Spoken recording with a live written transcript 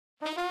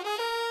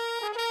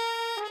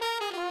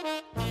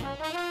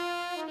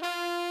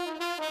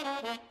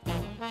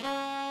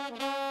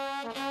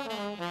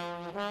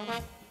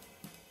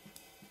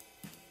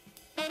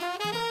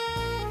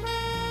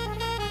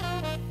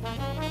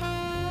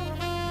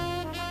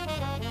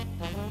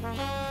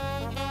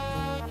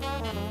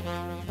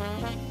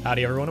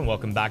Howdy, everyone, and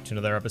welcome back to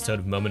another episode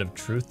of Moment of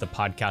Truth, the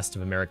podcast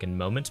of American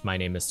Moment. My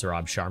name is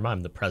Saurabh Sharma.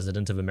 I'm the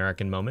president of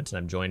American Moment, and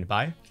I'm joined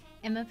by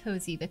Emma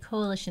Posey, the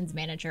coalition's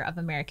manager of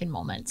American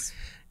Moment.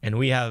 And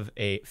we have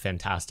a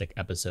fantastic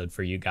episode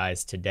for you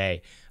guys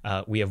today.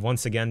 We have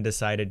once again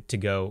decided to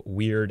go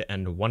weird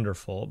and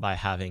wonderful by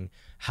having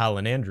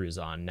Helen Andrews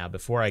on. Now,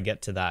 before I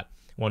get to that,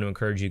 I want to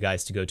encourage you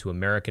guys to go to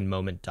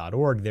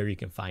AmericanMoment.org. There you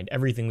can find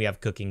everything we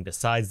have cooking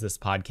besides this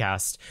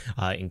podcast,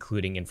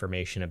 including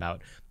information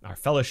about our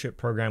fellowship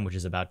program, which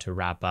is about to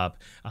wrap up,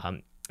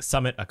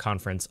 Summit, a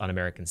conference on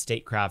American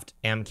statecraft,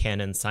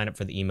 AmCanon, sign up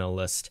for the email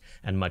list,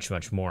 and much,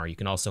 much more. You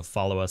can also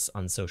follow us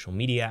on social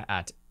media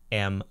at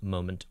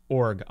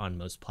AmMoment.org on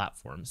most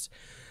platforms.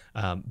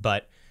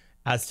 But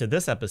as to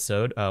this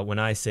episode, when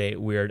I say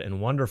weird and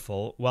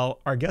wonderful,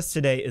 well, our guest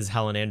today is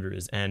Helen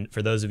Andrews. And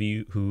for those of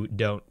you who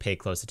don't pay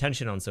close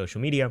attention on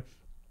social media,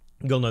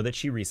 you'll know that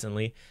she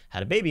recently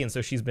had a baby, and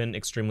so she's been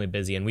extremely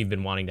busy, and we've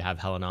been wanting to have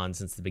Helen on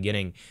since the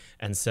beginning.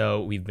 And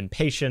so we've been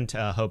patient,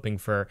 hoping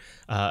for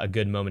a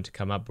good moment to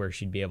come up where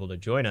she'd be able to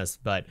join us.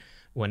 But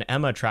when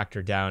Emma tracked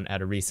her down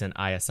at a recent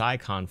ISI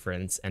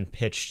conference and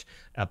pitched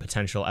a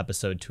potential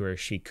episode to her,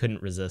 she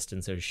couldn't resist,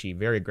 and so she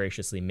very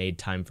graciously made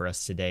time for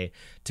us today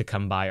to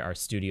come by our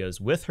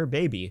studios with her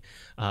baby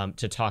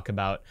to talk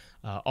about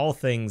all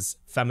things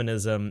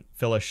feminism,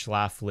 Phyllis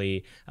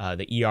Schlafly,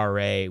 the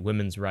ERA,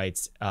 women's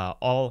rights,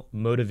 all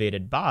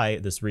motivated by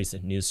this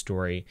recent news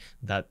story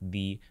that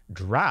the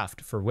draft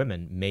for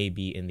women may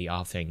be in the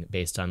offing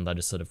based on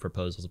legislative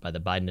proposals by the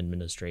Biden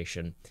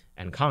administration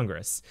and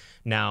Congress.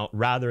 Now,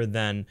 rather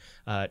than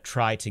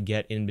try to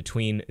get in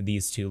between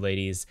these two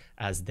ladies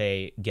as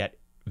they get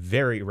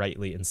very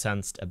rightly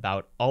incensed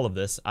about all of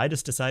this, I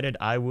just decided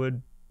I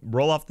would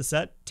roll off the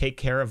set, take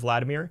care of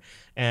Vladimir,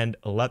 and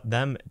let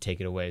them take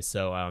it away.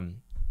 So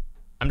I'm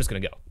just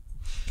going to go.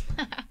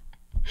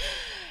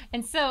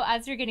 And so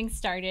as we're getting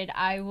started,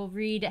 I will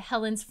read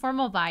Helen's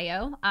formal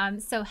bio.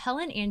 So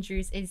Helen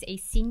Andrews is a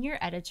senior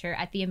editor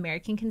at the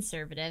American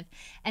Conservative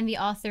and the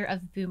author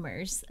of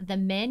Boomers, The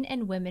Men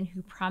and Women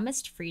Who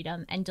Promised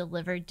Freedom and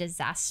Delivered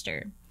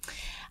Disaster.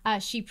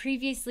 She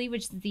previously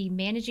was the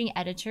managing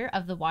editor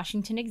of the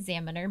Washington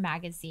Examiner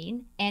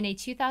magazine and a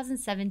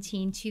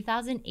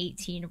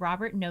 2017-2018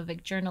 Robert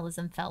Novick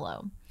Journalism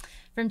Fellow.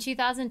 From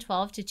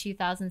 2012 to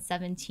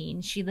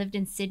 2017, she lived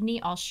in Sydney,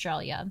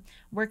 Australia,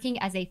 working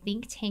as a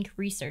think tank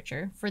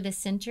researcher for the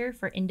Center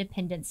for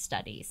Independent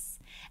Studies.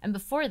 And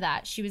before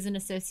that, she was an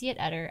associate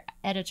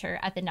editor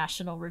at the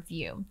National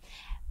Review.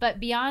 But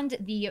beyond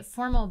the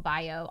formal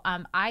bio,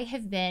 I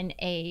have been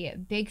a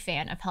big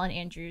fan of Helen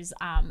Andrews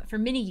for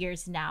many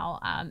years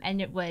now,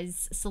 and it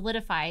was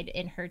solidified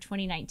in her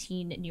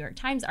 2019 New York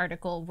Times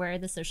article, Where are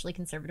the Socially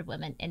Conservative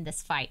Women in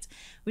This Fight?,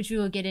 which we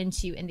will get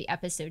into in the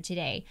episode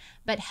today.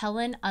 But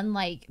Helen,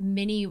 unlike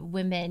many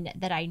women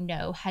that I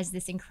know, has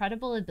this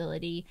incredible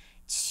ability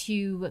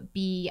to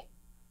be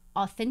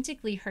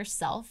authentically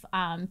herself,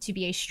 to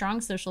be a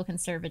strong social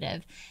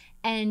conservative,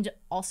 and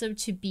also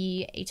to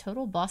be a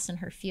total boss in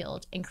her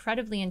field,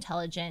 incredibly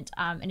intelligent,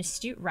 an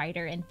astute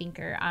writer and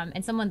thinker,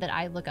 and someone that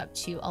I look up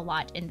to a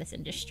lot in this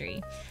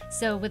industry.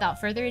 So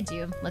without further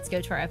ado, let's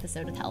go to our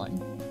episode with Helen.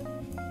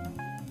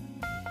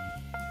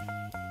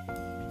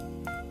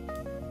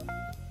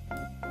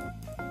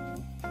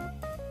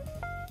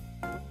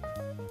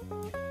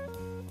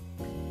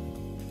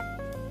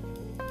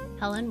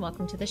 Helen,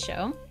 welcome to the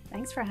show.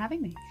 Thanks for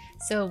having me.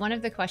 So one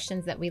of the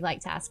questions that we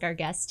like to ask our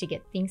guests to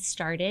get things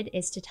started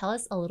is to tell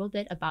us a little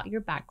bit about your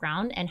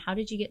background and how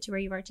did you get to where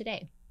you are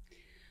today?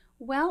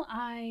 Well,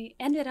 I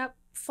ended up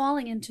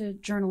falling into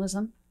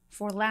journalism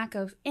for lack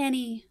of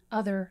any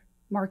other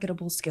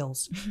marketable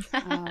skills.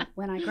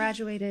 When I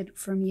graduated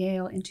from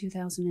Yale in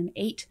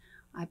 2008,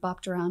 I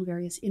bopped around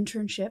various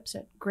internships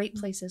at great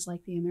places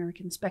like the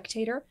American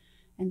Spectator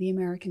and the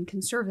American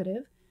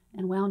Conservative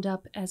and wound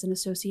up as an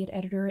associate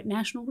editor at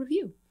National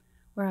Review,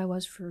 where I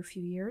was for a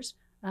few years.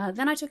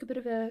 Then I took a bit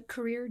of a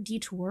career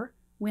detour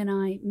when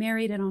I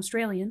married an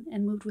Australian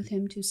and moved with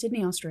him to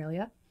Sydney,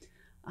 Australia,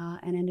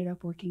 and ended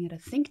up working at a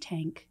think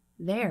tank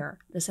there,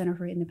 the Center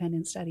for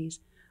Independent Studies.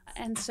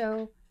 And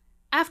so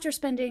after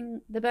spending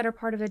the better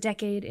part of a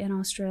decade in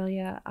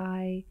Australia,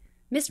 I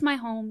missed my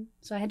home,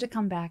 so I had to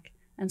come back.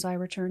 And so I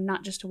returned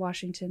not just to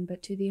Washington,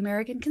 but to the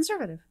American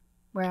Conservative,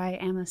 where I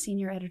am a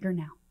senior editor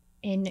now.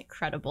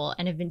 Incredible,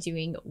 and have been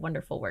doing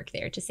wonderful work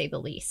there, to say the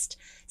least.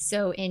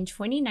 So in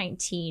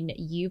 2019,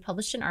 you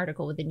published an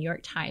article with the New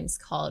York Times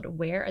called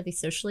Where are the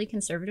Socially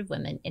Conservative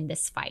Women in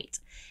This Fight?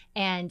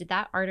 And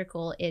that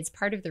article is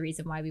part of the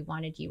reason why we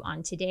wanted you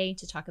on today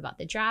to talk about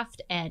the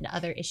draft and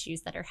other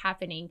issues that are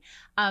happening.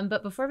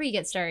 But before we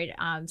get started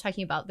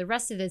talking about the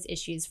rest of those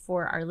issues,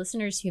 for our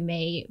listeners who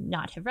may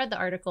not have read the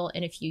article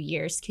in a few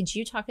years, could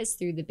you talk us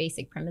through the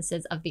basic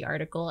premises of the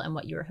article and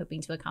what you were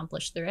hoping to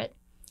accomplish through it?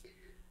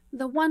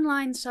 The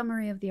one-line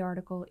summary of the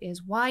article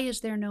is, why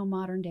is there no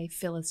modern-day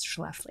Phyllis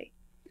Schlafly?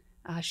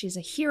 She's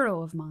a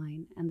hero of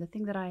mine, and the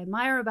thing that I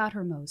admire about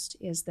her most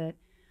is that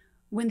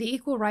when the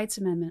Equal Rights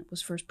Amendment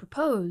was first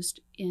proposed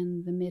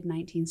in the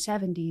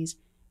mid-1970s,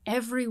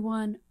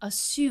 everyone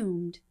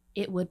assumed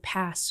it would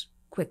pass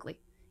quickly.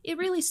 It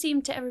really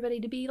seemed to everybody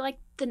to be like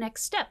the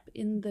next step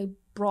in the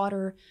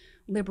broader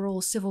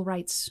liberal civil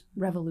rights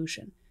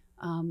revolution.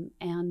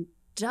 And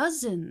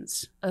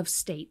dozens of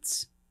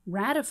states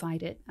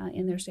ratified it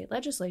in their state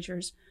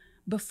legislatures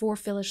before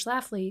Phyllis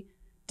Schlafly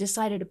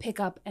decided to pick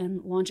up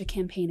and launch a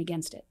campaign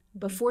against it.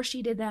 Before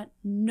she did that,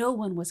 no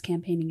one was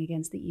campaigning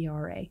against the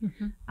ERA.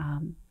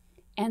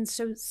 And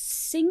so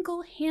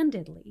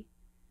single-handedly,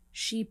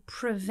 she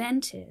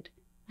prevented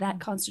that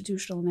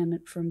constitutional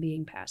amendment from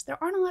being passed. There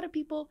aren't a lot of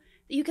people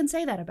that you can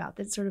say that about,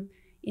 that sort of,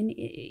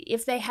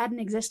 if they hadn't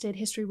existed,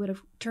 history would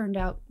have turned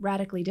out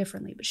radically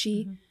differently. But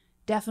she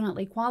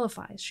definitely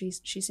qualifies. She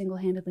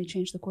single-handedly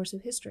changed the course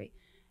of history.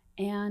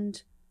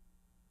 And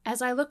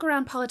as I look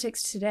around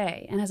politics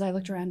today, and as I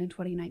looked around in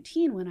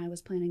 2019 when I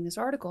was planning this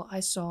article, I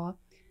saw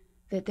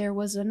that there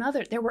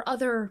were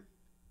other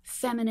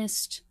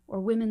feminist or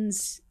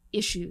women's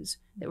issues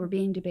that were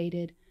being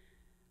debated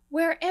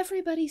where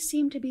everybody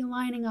seemed to be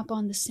lining up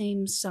on the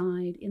same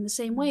side in the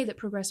same way that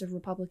progressive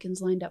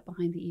Republicans lined up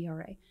behind the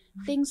ERA.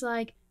 Things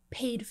like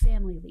paid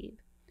family leave.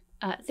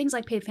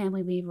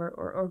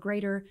 Or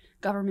greater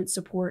government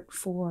support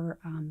for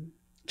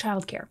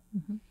childcare.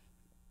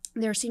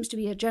 There seems to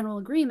be a general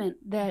agreement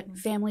that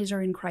families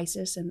are in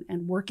crisis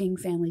and working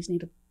families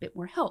need a bit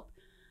more help.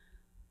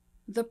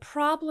 The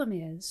problem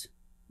is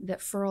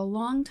that for a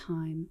long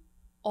time,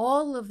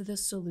 all of the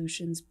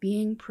solutions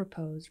being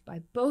proposed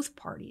by both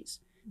parties,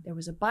 there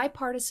was a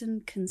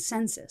bipartisan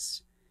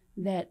consensus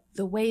that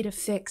the way to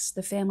fix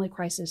the family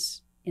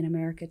crisis in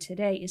America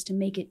today is to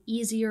make it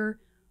easier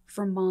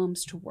for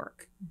moms to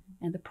work.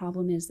 And the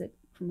problem is that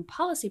from a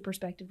policy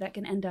perspective, that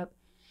can end up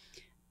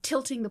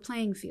tilting the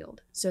playing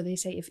field. So they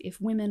say if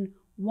women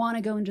want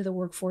to go into the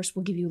workforce,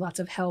 we'll give you lots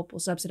of help, we'll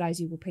subsidize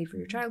you, we'll pay for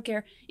your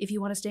childcare. If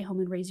you want to stay home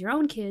and raise your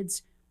own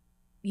kids,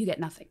 you get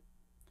nothing.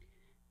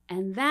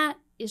 And that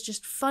is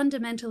just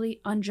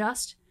fundamentally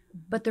unjust.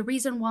 But the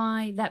reason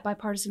why that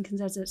bipartisan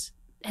consensus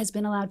has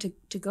been allowed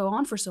to go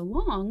on for so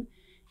long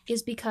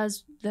is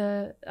because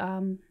the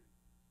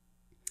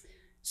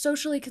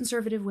socially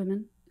conservative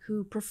women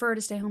who prefer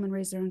to stay home and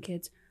raise their own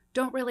kids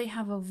don't really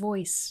have a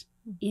voice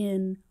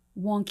in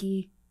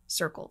wonky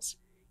circles.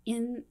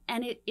 And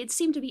it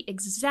seemed to be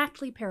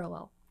exactly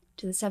parallel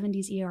to the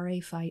 70s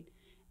ERA fight.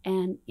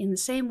 And in the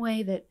same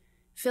way that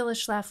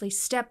Phyllis Schlafly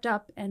stepped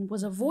up and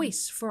was a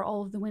voice for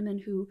all of the women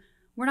who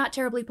were not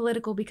terribly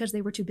political because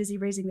they were too busy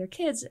raising their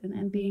kids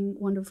and being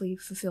wonderfully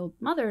fulfilled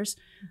mothers,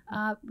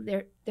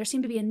 there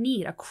seemed to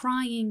be a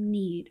crying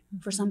need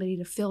for somebody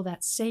to fill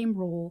that same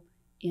role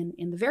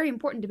in the very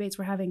important debates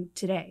we're having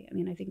today. I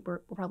mean, I think we're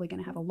probably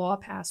going to have a law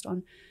passed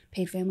on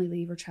paid family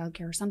leave or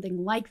childcare or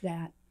something like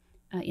that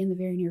in the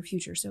very near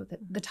future. So that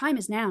the time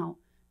is now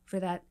for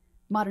that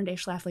modern day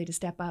Schlafly to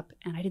step up,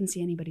 and I didn't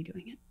see anybody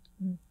doing it.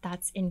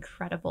 That's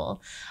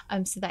incredible.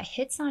 So that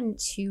hits on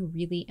two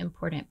really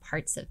important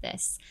parts of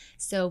this.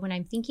 So when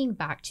I'm thinking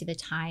back to the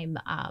time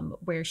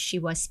where she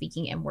was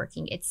speaking and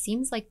working, it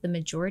seems like the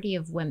majority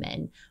of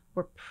women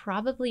were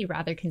probably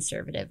rather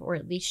conservative, or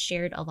at least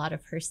shared a lot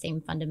of her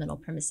same fundamental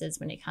premises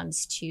when it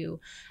comes to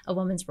a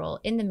woman's role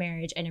in the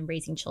marriage and in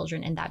raising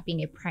children, and that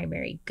being a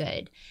primary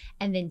good.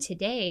 And then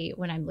today,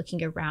 when I'm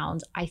looking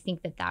around, I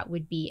think that that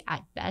would be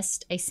at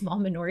best a small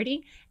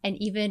minority. And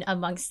even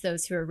amongst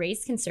those who are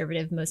raised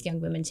conservative, most young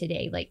women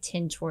today like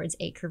tend towards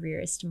a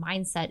careerist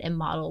mindset and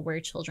model where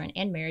children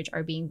and marriage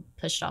are being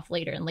pushed off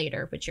later and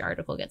later, which your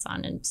article gets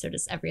on, and so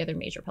does every other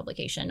major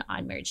publication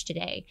on marriage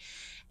today.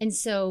 And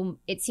so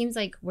it seems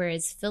like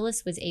whereas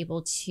Phyllis was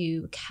able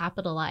to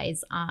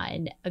capitalize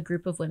on a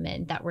group of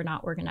women that were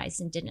not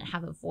organized and didn't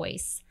have a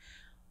voice,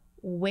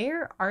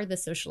 where are the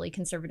socially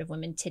conservative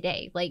women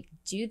today? Like,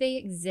 do they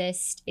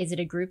exist? Is it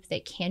a group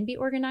that can be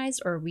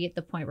organized, or are we at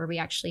the point where we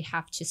actually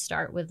have to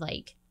start with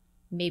like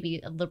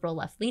maybe a liberal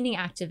left-leaning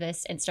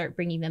activist and start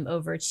bringing them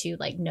over to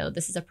like, no,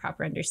 this is a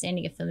proper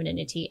understanding of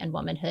femininity and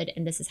womanhood,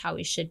 and this is how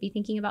we should be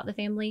thinking about the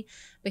family?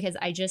 Because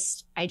I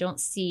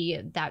don't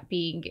see that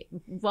being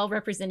well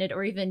represented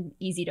or even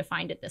easy to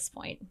find at this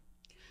point.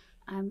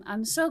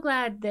 I'm so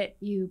glad that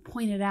you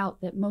pointed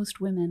out that most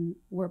women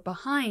were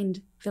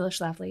behind Phyllis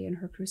Schlafly in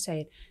her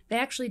crusade. They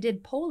actually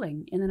did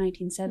polling in the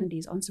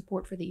 1970s on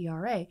support for the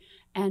ERA.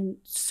 And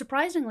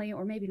surprisingly,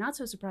 or maybe not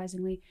so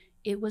surprisingly,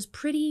 it was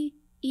pretty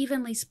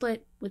evenly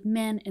split with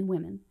men and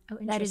women. Oh,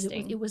 that is,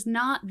 it was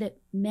not that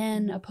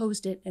men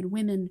opposed it and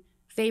women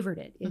favored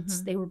it.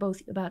 They were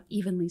both about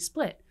evenly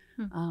split.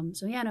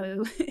 So yeah,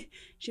 no,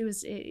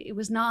 it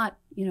was not,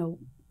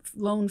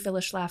 lone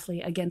Phyllis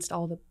Schlafly against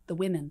all the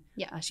women.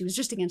 Yeah. She was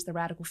just against the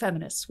radical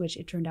feminists, which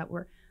it turned out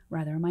were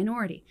rather a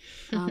minority.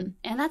 And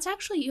that's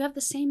actually, you have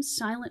the same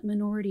silent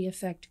minority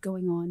effect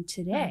going on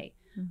today.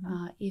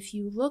 If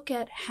you look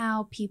at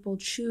how people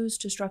choose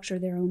to structure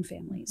their own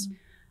families,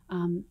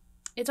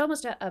 it's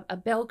almost a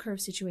bell curve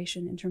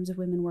situation in terms of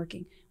women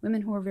working.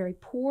 Women who are very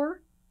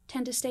poor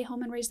tend to stay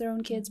home and raise their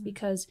own kids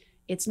because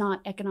it's not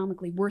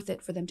economically worth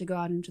it for them to go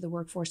out into the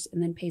workforce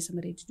and then pay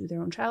somebody to do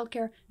their own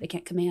childcare. They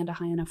can't command a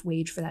high enough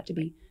wage for that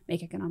to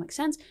make economic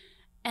sense.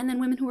 and then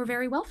women who are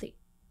very wealthy,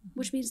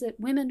 which means that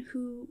women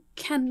who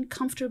can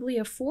comfortably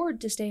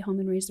afford to stay home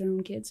and raise their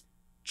own kids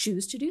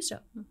choose to do so,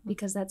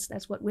 because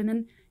that's what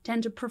women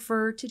tend to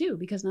prefer to do,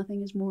 because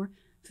nothing is more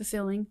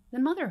fulfilling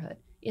than motherhood.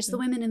 It's the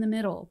women in the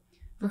middle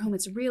for whom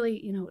it's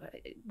really,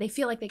 they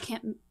feel like they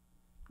can't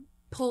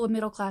pull a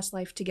middle-class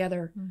life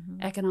together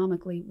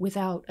economically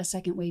without a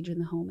second wage in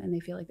the home, and they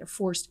feel like they're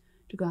forced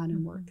to go out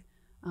and work.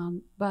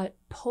 But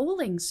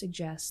polling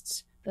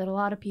suggests that a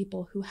lot of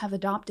people who have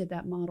adopted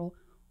that model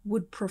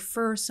would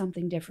prefer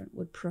something different,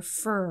 would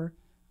prefer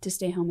to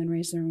stay home and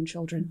raise their own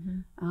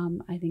children.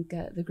 I think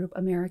the group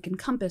American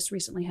Compass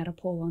recently had a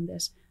poll on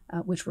this,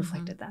 which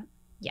reflected that.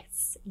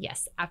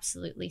 Yes,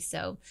 absolutely.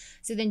 So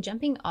then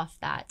jumping off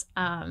that,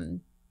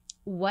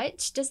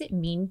 what does it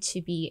mean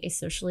to be a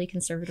socially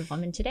conservative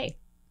woman today?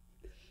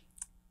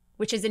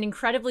 Which is an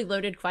incredibly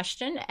loaded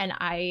question, and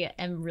I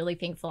am really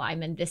thankful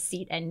I'm in this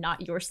seat and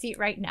not your seat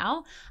right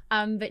now.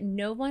 But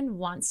no one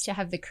wants to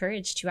have the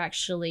courage to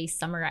actually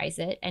summarize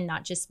it and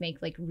not just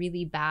make like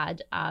really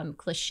bad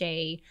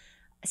cliche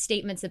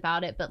statements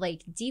about it, but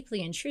like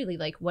deeply and truly,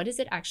 like what does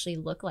it actually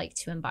look like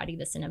to embody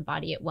this and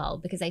embody it well?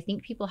 Because I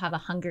think people have a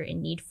hunger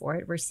and need for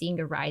it. We're seeing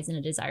a rise and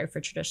a desire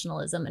for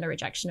traditionalism and a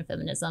rejection of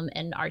feminism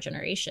in our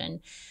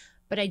generation.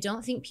 But I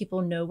don't think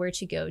people know where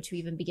to go to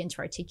even begin to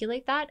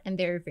articulate that. And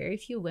there are very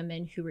few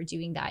women who are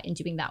doing that and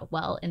doing that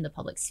well in the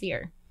public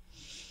sphere.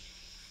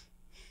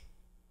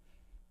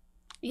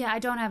 Yeah, I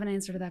don't have an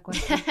answer to that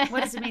question.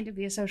 What does it mean to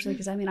be a socially?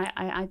 Because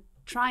I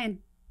try and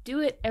do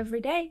it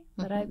every day,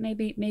 but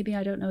maybe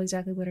I don't know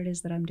exactly what it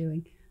is that I'm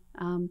doing.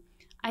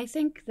 I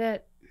think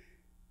that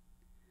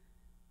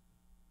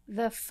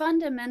the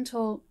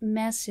fundamental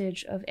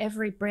message of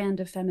every brand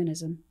of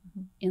feminism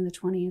in the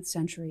 20th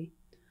century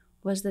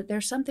was that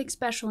there's something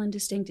special and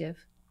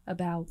distinctive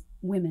about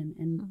women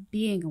and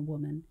being a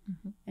woman,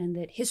 and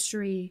that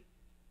history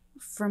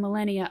for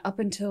millennia up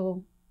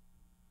until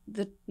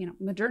the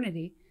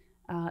modernity,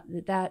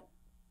 that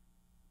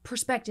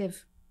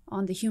perspective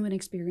on the human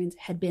experience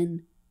had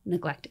been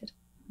neglected.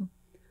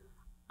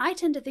 I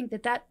tend to think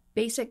that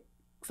basic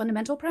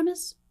fundamental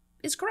premise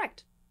is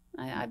correct.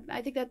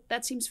 I think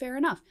that seems fair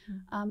enough.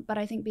 But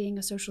I think being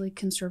a socially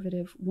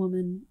conservative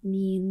woman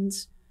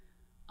means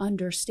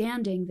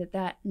understanding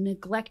that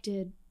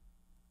neglected,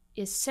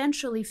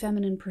 essentially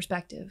feminine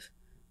perspective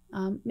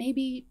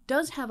maybe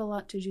does have a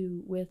lot to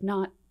do with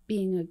not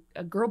being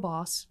a girl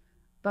boss,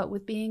 but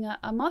with being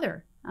a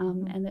mother.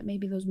 And that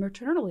maybe those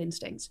maternal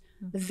instincts,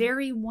 the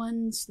very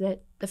ones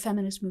that the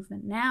feminist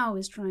movement now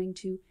is trying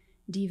to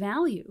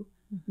devalue,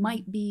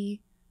 might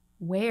be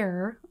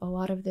where a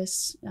lot of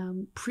this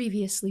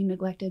previously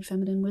neglected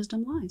feminine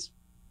wisdom lies.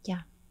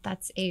 Yeah,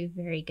 that's a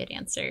very good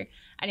answer.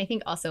 And I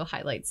think also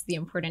highlights the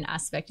important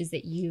aspect is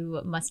that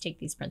you must take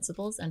these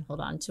principles and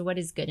hold on to what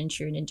is good and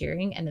true and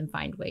enduring, and then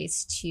find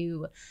ways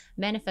to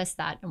manifest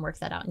that and work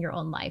that out in your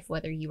own life,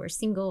 whether you are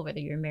single, whether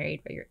you're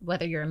married,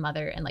 whether you're a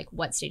mother, and like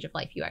what stage of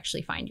life you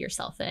actually find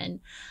yourself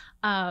in.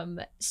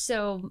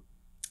 So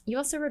you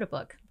also wrote a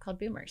book called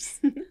Boomers,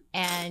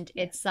 and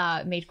it's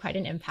made quite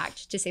an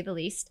impact, to say the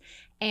least.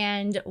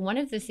 And one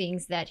of the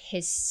things that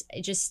has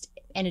just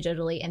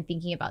anecdotally and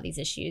thinking about these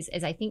issues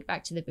is I think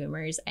back to the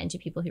boomers and to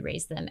people who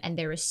raised them, and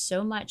there is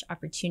so much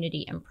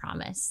opportunity and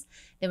promise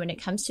that when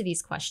it comes to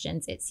these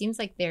questions, it seems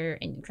like they're,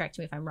 and correct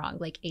me if I'm wrong,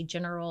 like a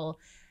general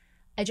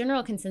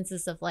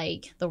consensus of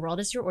like, the world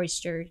is your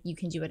oyster, you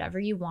can do whatever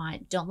you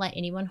want, don't let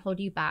anyone hold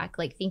you back.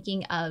 Like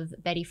thinking of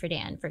Betty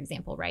Friedan, for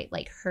example, right?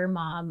 Like her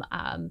mom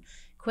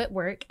quit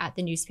work at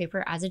the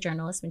newspaper as a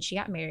journalist when she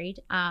got married.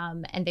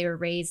 And they were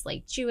raised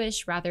like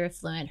Jewish, rather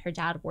affluent. Her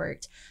dad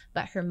worked,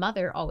 but her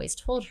mother always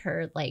told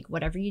her, like,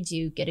 whatever you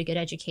do, get a good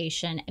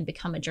education and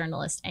become a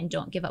journalist and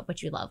don't give up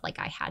what you love, like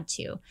I had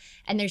to.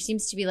 And there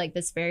seems to be like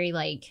this very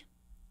like,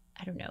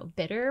 I don't know,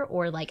 bitter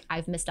or like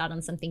I've missed out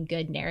on something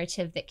good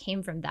narrative that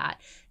came from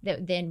that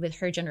then with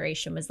her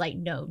generation was like,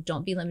 no,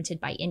 don't be limited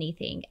by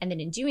anything. And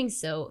then in doing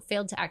so,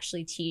 failed to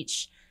actually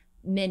teach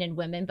men and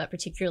women, but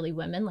particularly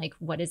women, like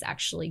what is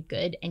actually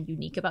good and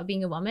unique about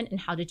being a woman and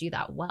how to do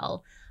that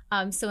well.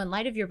 So in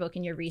light of your book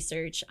and your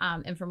research,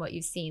 and from what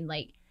you've seen,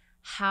 like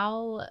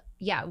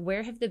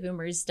where have the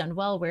boomers done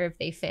well? Where have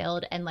they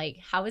failed? And like,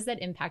 how is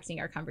that impacting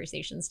our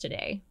conversations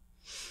today?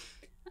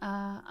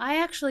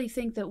 I actually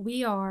think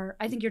that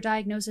I think your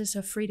diagnosis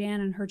of Friedan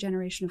and her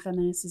generation of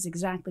feminists is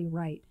exactly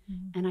right.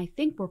 And I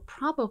think we're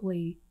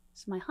probably,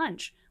 it's my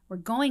hunch, we're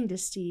going to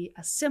see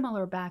a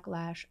similar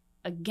backlash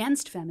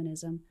against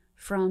feminism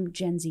from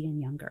Gen Z and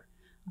younger.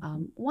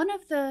 One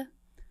of the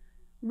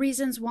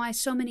reasons why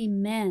so many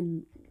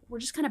men were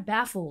just kind of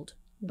baffled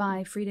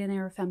by Friedan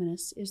era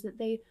feminists is that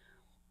they,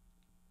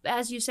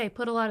 as you say,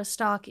 put a lot of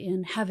stock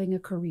in having a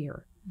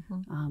career.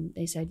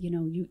 They said,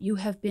 you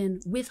have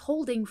been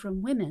withholding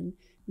from women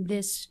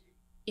this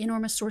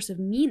enormous source of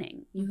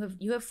meaning.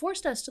 You have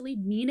forced us to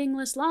lead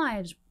meaningless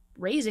lives,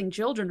 raising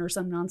children or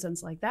some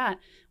nonsense like that,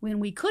 when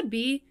we could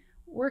be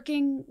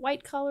working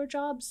white-collar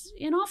jobs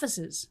in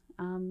offices.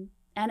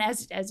 And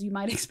as you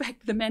might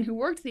expect, the men who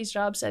worked these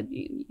jobs said,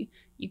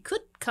 you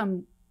could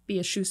come be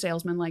a shoe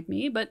salesman like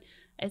me, but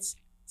It's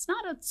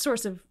not a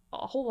source of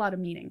a whole lot of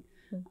meaning.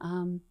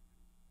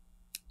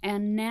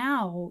 And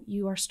now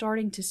you are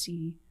starting to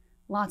see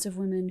lots of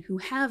women who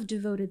have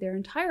devoted their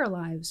entire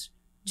lives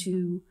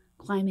to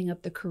climbing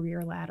up the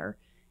career ladder.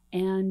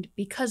 And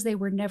because they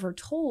were never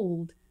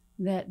told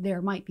that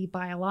there might be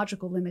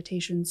biological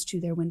limitations to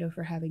their window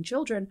for having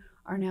children,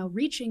 are now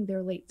reaching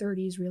their late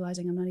 30s,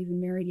 realizing I'm not even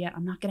married yet.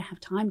 I'm not going to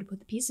have time to put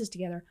the pieces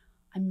together.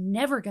 I'm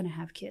never going to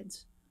have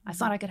kids. I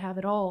thought I could have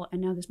it all.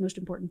 And now this most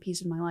important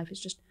piece in my life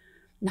is just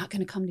not going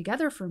to come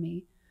together for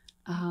me.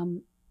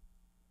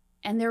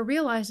 And they're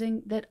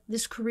realizing that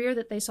this career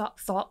that they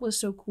thought was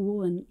so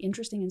cool and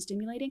interesting and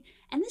stimulating,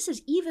 and this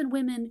is even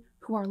women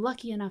who are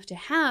lucky enough to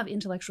have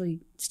intellectually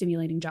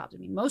stimulating jobs. I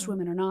mean, most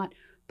women are not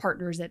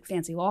partners at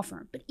fancy law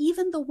firms, but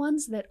even the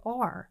ones that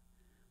are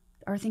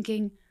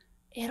thinking,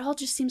 it all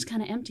just seems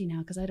kind of empty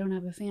now because I don't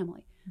have a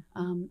family.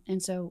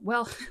 And so,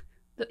 well,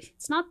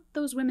 it's not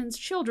those women's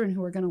children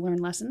who are going to learn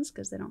lessons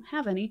because they don't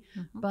have any,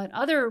 but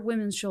other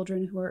women's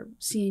children who are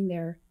seeing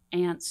their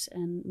aunts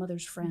and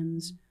mothers'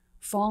 friends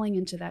falling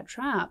into that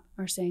trap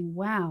are saying,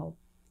 wow,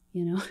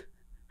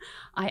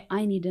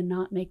 I need to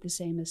not make the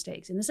same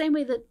mistakes. In the same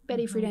way that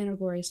Betty Friedan or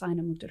Gloria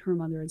Steinem looked at her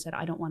mother and said,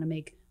 I don't want to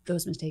make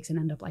those mistakes and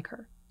end up like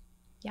her.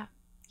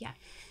 Yeah,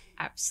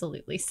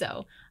 absolutely.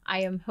 So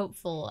I am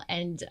hopeful.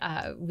 And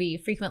we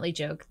frequently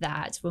joke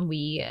that when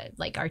we,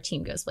 our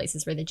team goes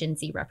places where the Gen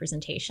Z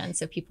representation,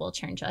 so people will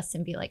turn to us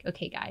and be like,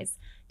 okay, guys,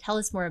 tell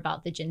us more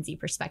about the Gen Z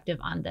perspective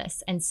on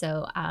this. And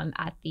so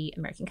at the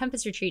American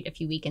Compass Retreat a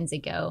few weekends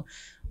ago,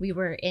 we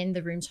were in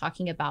the room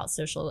talking about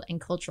social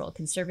and cultural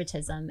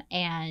conservatism.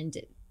 And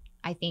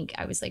I think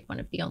I was one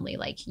of the only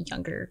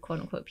younger quote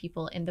unquote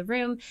people in the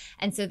room.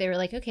 And so they were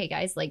like, okay,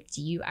 guys,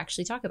 do you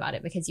actually talk about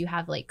it? Because you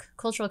have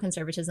cultural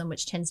conservatism,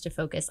 which tends to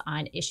focus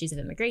on issues of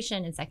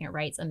immigration and second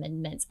rights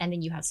amendments. And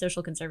then you have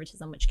social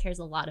conservatism, which cares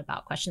a lot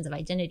about questions of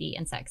identity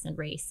and sex and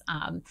race.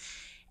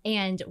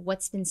 And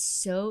what's been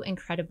so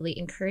incredibly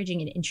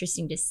encouraging and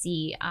interesting to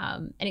see,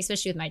 and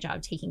especially with my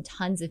job, taking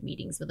tons of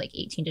meetings with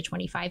 18 to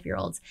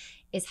 25-year-olds,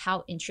 is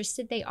how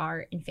interested they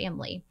are in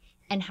family.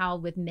 And how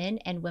with men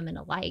and women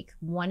alike,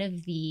 one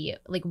of the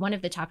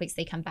topics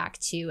they come back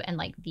to and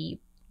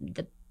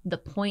the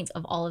point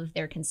of all of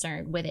their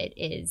concern with it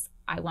is,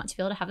 I want to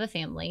be able to have a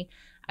family.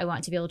 I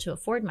want to be able to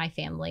afford my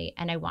family,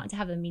 and I want to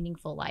have a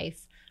meaningful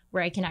life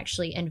where I can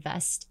actually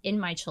invest in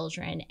my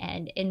children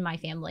and in my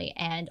family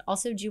and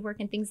also do work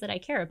in things that I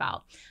care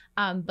about.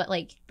 But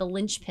the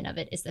linchpin of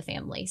it is the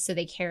family. So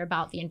they care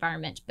about the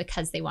environment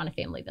because they want a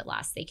family that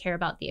lasts. They care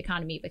about the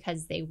economy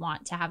because they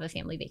want to have a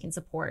family they can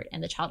support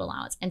and the child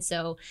allowance. And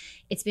so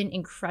it's been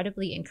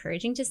incredibly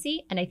encouraging to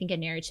see. And I think a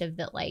narrative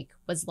that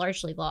was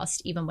largely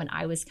lost even when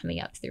I was coming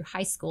up through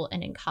high school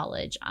and in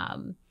college.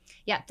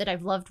 That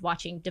I've loved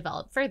watching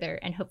develop further.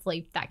 And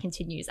hopefully that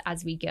continues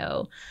as we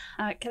go.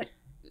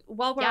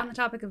 While we're on the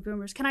topic of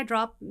boomers, can I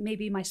drop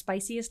maybe my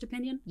spiciest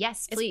opinion?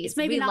 Yes, please. It's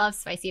maybe we love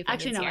spicy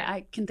opinions. Actually, no, here.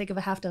 I can think of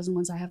a half dozen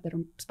ones I have that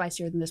are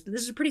spicier than this, but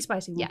this is a pretty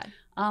spicy one.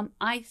 Yeah.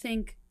 I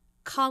think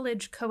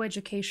college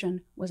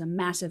coeducation was a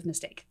massive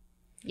mistake.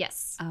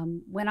 Yes.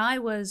 When I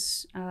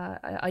was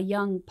a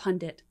young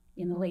pundit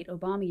in the late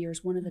Obama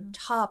years, one of the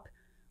top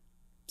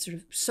sort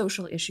of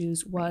social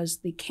issues was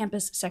the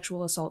campus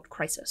sexual assault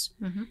crisis.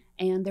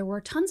 And there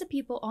were tons of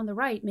people on the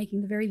right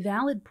making the very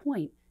valid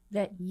point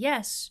that,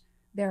 yes,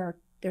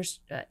 there's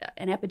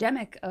an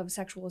epidemic of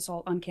sexual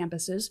assault on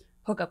campuses.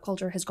 Hookup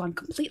culture has gone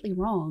completely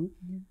wrong.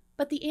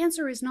 But the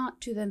answer is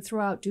not to then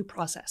throw out due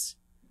process.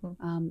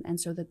 And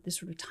so that this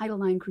sort of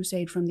Title IX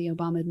crusade from the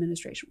Obama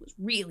administration was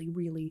really,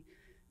 really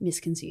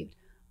misconceived.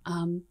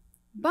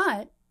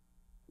 But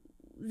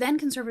then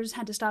conservatives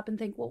had to stop and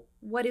think, well,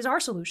 what is our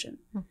solution?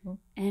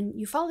 And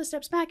you follow the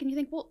steps back and you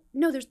think, well,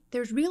 no,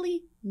 there's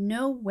really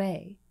no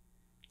way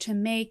to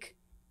make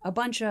a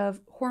bunch of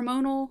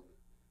hormonal,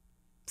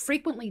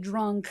 frequently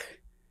drunk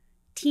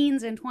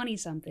teens and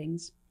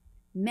 20-somethings,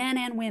 men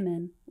and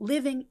women,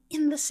 living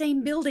in the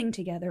same building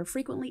together,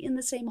 frequently in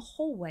the same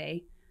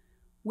hallway,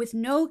 with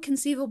no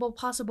conceivable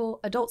possible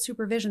adult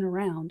supervision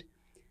around.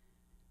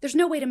 There's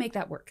no way to make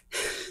that work.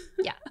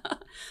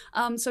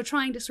 So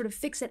trying to sort of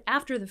fix it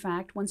after the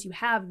fact, once you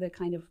have the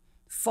kind of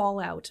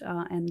fallout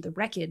and the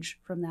wreckage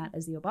from that,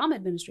 as the Obama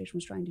administration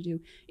was trying to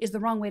do, is the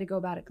wrong way to go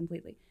about it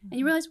completely. And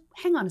you realize,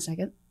 hang on a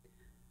second,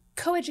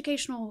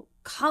 coeducational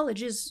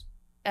colleges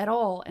at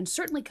all, and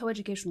certainly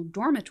coeducational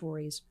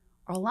dormitories,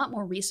 are a lot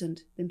more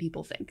recent than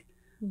people think.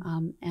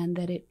 And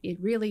that it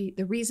really,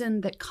 the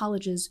reason that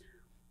colleges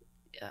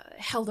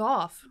held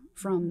off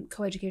from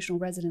coeducational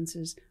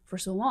residences for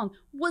so long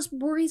was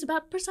worries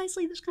about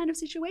precisely this kind of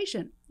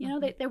situation.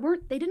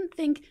 They didn't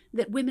think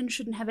that women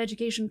shouldn't have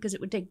education because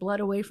it would take blood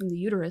away from the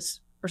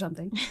uterus or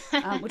something,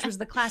 which was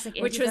the classic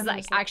which was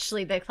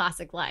actually the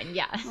classic line.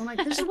 I'm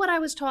this is what I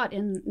was taught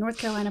in North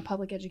Carolina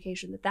public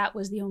education, that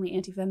was the only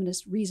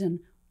anti-feminist reason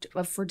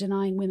for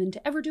denying women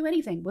to ever do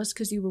anything, was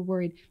because you were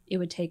worried it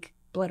would take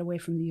blood away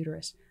from the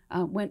uterus.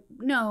 When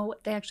no,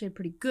 they actually had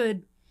pretty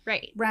good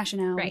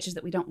rationale, which is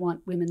that we don't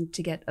want women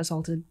to get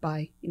assaulted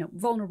by,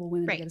 vulnerable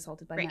women to get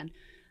assaulted by men.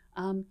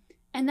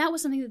 And that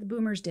was something that the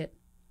boomers did.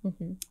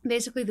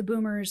 Basically, the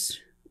boomers,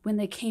 when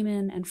they came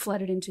in and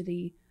flooded into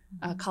the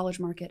college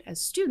market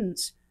as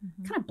students,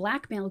 kind of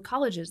blackmailed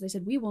colleges. They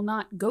said, we will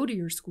not go to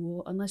your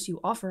school unless you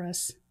offer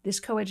us this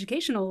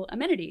coeducational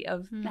amenity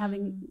of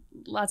having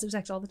lots of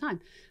sex all the time.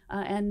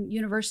 And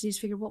universities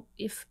figured, well,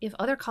 if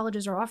other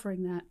colleges are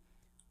offering that,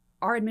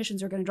 our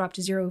admissions are going to drop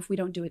to zero if we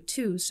don't do it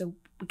too. So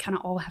we kind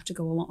of all have to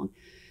go along,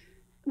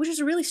 which is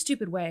a really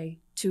stupid way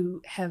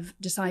to have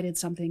decided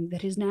something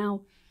that is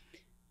now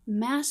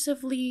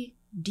massively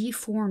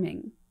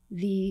deforming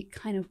the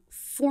kind of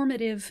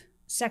formative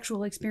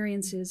sexual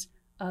experiences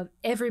of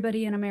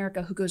everybody in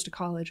America who goes to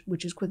college,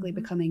 which is quickly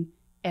becoming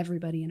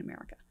everybody in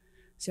America.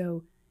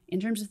 So in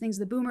terms of things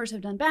the boomers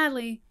have done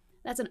badly,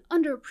 that's an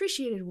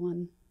underappreciated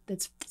one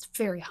that's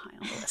very high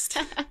on the list.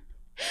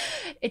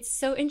 It's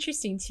so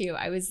interesting too.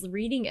 I was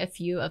reading a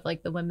few of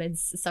like the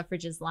women's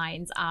suffrages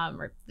lines,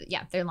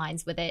 their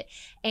lines with it.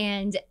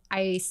 And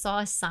I saw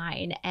a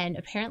sign, and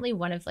apparently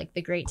one of like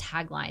the great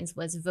taglines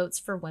was "Votes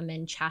for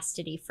women,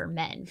 chastity for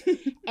men."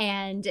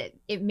 And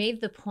it made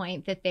the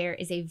point that there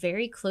is a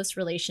very close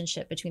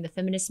relationship between the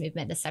feminist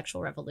movement and the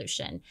sexual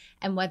revolution.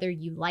 And whether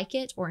you like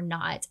it or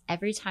not,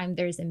 every time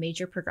there's a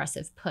major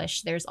progressive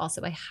push, there's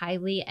also a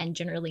highly and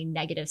generally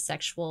negative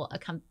sexual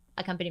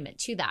accompaniment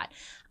to that.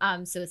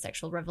 So the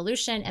sexual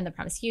revolution and the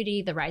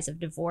promiscuity, the rise of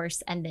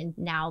divorce, and then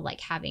now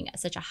like having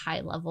such a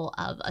high level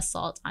of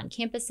assault on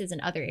campuses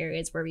and other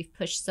areas where we've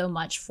pushed so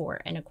much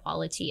for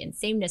inequality and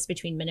sameness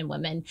between men and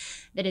women,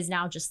 that is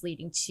now just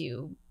leading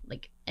to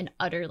like an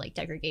utter like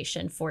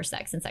degradation for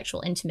sex and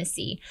sexual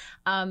intimacy.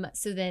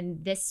 So then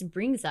this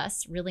brings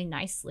us really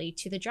nicely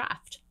to the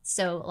draft.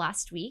 So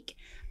last week,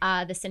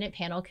 the Senate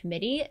panel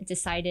committee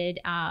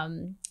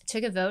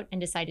took a vote and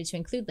decided to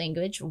include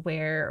language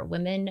where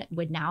women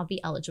would now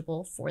be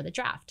eligible for the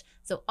draft.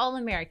 So all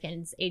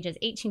Americans ages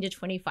 18 to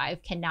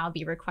 25 can now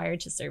be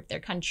required to serve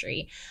their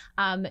country.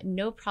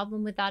 No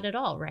problem with that at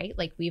all, right?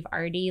 Like we've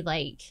already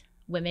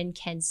women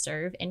can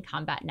serve in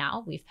combat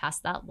now. We've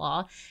passed that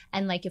law.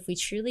 And like, if we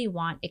truly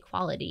want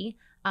equality,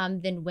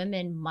 then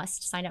women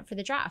must sign up for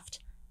the draft.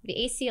 The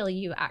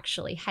ACLU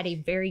actually had a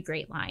very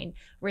great line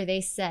where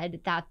they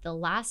said that the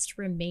last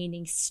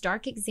remaining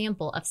stark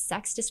example of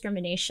sex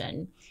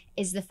discrimination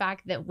is the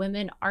fact that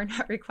women are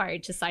not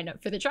required to sign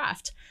up for the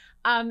draft.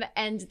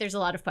 And there's a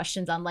lot of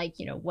questions on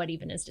what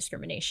even is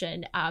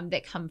discrimination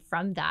that come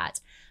from that.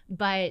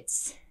 But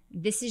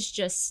this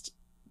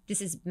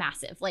is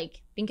massive.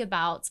 Like, think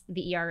about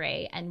the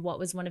ERA and what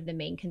was one of the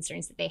main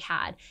concerns that they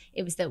had.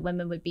 It was that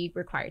women would be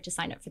required to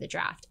sign up for the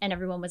draft. And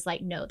everyone was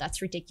like, no,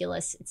 that's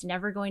ridiculous. It's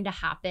never going to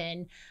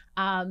happen.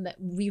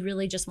 We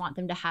really just want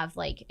them to have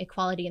like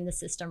equality in the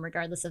system,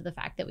 regardless of the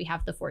fact that we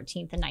have the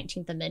 14th and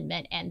 19th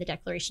Amendment and the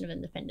Declaration of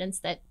Independence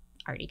that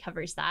already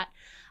covers that.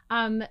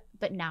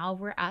 But now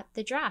we're at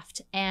the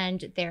draft,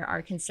 and there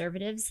are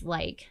conservatives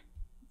like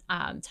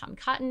Tom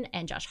Cotton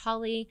and Josh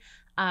Hawley,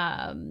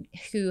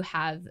 who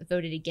have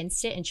voted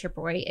against it, and Chip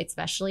Roy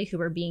especially, who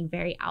are being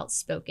very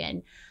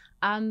outspoken.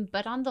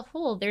 But on the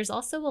whole, there's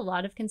also a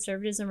lot of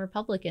conservatives and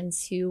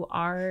Republicans who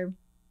are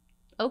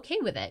okay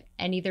with it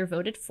and either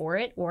voted for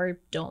it or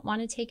don't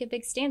want to take a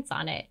big stance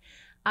on it.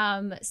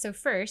 So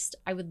first,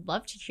 I would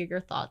love to hear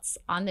your thoughts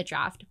on the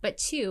draft. But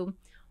two,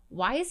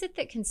 why is it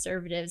that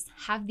conservatives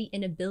have the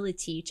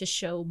inability to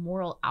show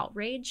moral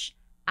outrage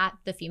at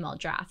the female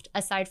draft,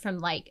 aside from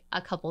like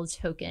a couple of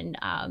token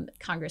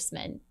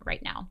congressmen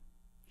right now?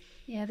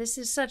 Yeah, this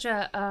is such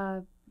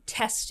a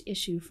test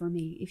issue for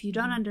me. If you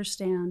don't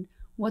understand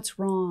what's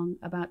wrong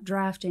about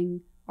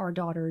drafting our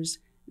daughters,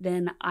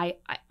 then I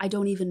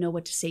don't even know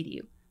what to say to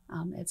you.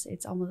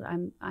 It's almost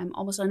I'm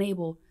almost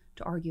unable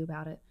to argue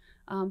about it.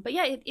 But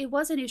yeah, it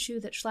was an issue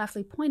that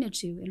Schlafly pointed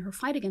to in her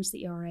fight against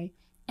the ERA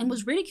and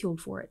was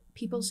ridiculed for it.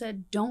 People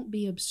said, "Don't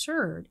be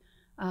absurd.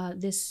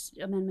 This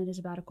amendment is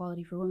about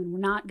equality for women. We're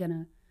not going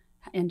to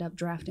end up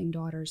drafting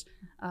daughters."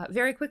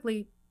 Very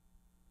quickly,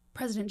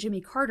 President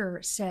Jimmy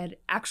Carter said,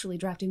 actually,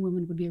 drafting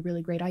women would be a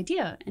really great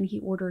idea, and he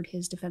ordered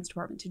his Defense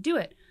Department to do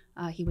it.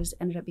 He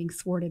ended up being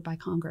thwarted by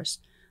Congress.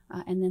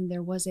 And then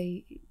there was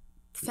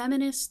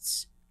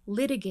feminists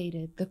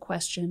litigated the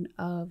question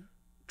of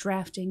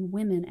drafting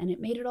women, and it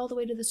made it all the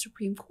way to the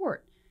Supreme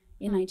Court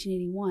in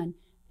 1981.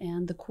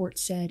 And the court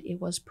said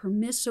it was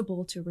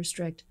permissible to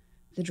restrict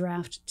the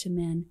draft to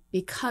men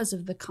because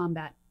of the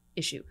combat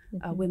issue.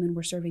 Women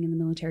were serving in the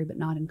military but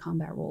not in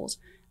combat roles,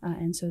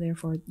 and so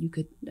therefore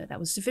that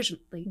was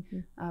sufficiently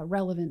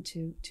relevant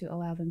to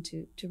allow them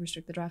to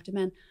restrict the draft to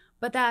men.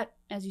 But that,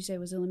 as you say,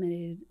 was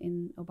eliminated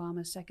in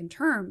Obama's second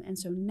term, and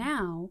so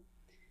now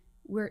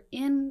we're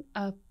in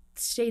a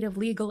state of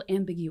legal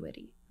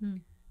ambiguity.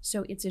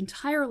 So it's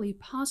entirely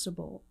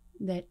possible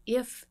that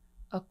if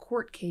a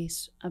court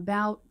case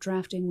about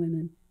drafting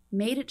women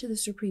made it to the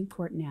Supreme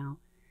Court now,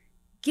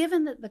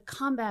 given that the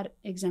combat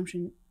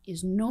exemption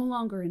is no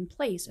longer in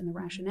place and the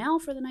rationale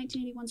for the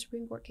 1981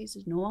 Supreme Court case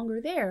is no longer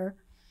there,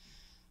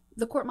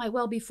 the court might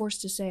well be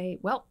forced to say,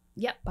 well,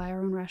 yep, by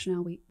our own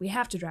rationale, we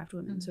have to draft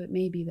women. So it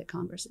may be that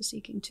Congress is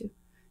seeking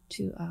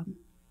to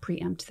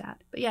preempt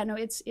that. But yeah, no,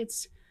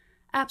 it's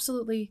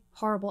absolutely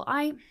horrible.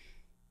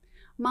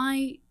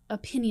 My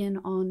opinion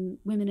on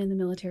women in the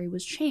military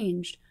was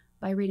changed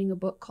by reading a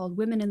book called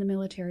Women in the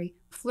Military,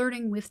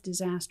 Flirting with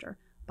Disaster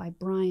by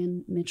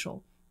Brian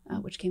Mitchell,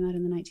 which came out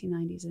in the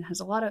 1990s. It has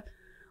a lot of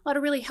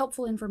really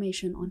helpful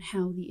information on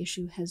how the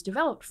issue has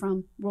developed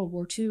from World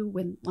War II,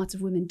 when lots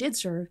of women did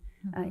serve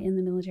in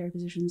the military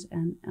positions,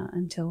 and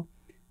until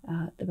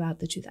about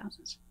the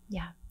 2000s.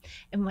 Yeah.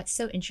 And what's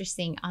so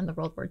interesting on the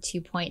World War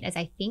II point is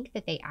I think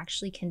that they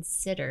actually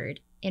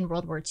considered in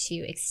World War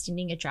II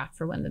extending a draft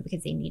for women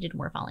because they needed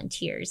more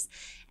volunteers.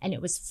 And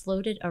it was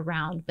floated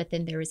around, but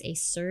then there was a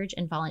surge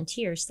in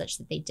volunteers such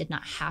that they did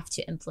not have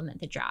to implement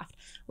the draft,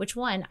 which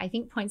one I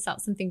think points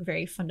out something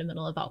very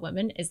fundamental about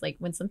women is like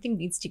when something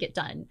needs to get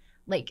done,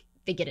 like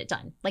they get it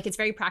done. Like it's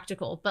very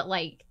practical, but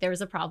like there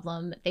was a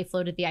problem. They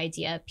floated the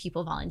idea,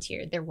 people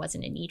volunteered. There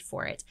wasn't a need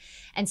for it.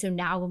 And so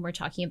now when we're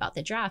talking about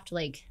the draft,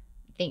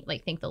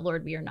 thank the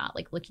Lord, we are not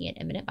like looking at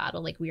imminent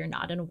battle. Like we are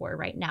not in a war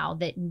right now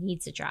that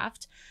needs a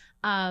draft.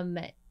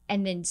 And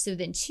then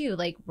too,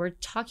 like we're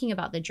talking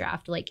about the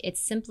draft, like it's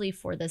simply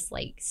for this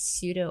like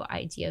pseudo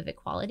idea of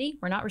equality.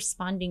 We're not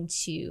responding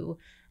to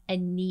a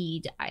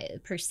need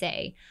per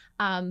se,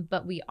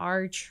 but we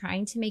are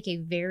trying to make a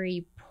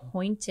very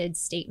pointed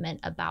statement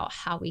about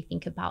how we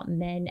think about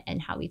men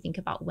and how we think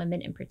about women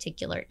in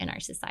particular in our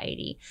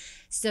society.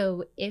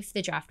 So if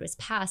the draft was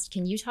passed,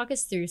 can you talk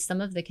us through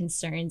some of the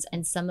concerns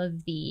and some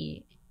of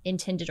the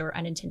intended or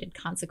unintended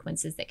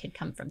consequences that could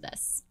come from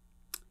this?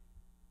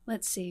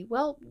 Let's see.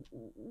 Well,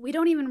 we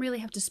don't even really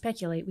have to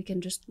speculate. We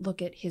can just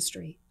look at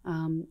history.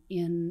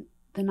 In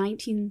the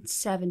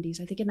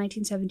 1970s, I think in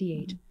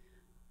 1978,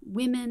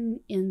 women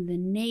in the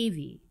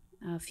Navy,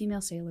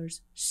 female sailors,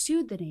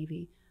 sued the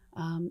Navy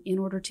in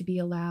order to be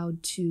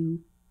allowed to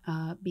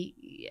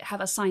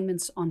have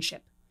assignments on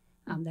ship.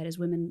 That is,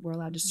 women were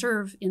allowed to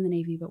serve in the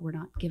Navy, but were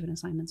not given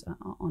assignments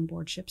on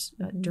board ships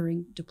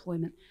during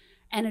deployment.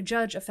 And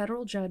a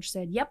federal judge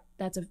said, "Yep,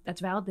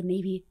 that's valid. The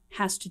Navy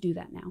has to do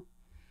that now."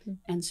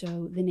 And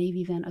so the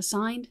Navy then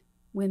assigned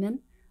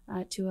women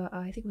to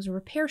I think it was a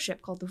repair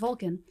ship called the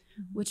Vulcan,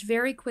 which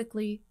very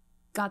quickly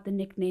got the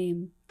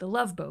nickname the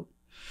Love Boat.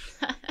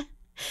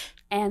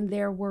 And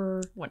there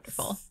were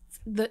wonderful.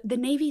 The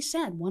Navy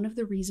said one of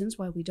the reasons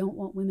why we don't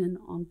want women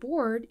on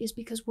board is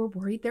because we're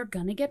worried they're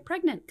going to get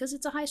pregnant because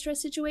it's a high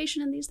stress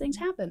situation and these things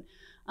happen.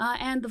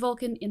 And the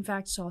Vulcan, in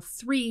fact, saw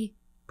 3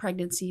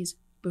 pregnancies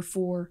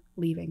before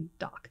leaving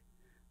dock.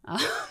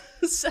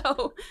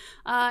 So,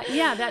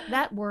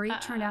 that worry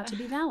turned out to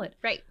be valid.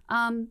 Right.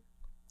 One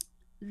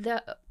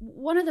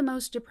of the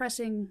most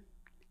depressing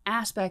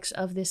aspects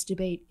of this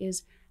debate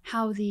is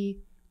how the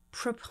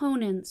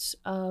proponents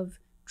of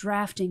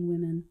drafting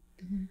women,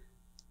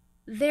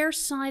 their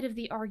side of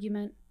the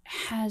argument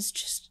has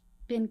just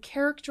been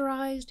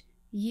characterized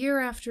year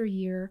after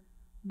year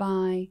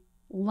by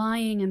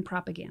lying and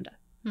propaganda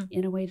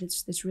in a way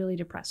that's really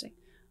depressing.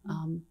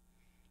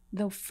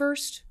 The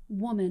first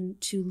woman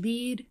to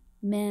lead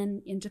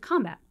men into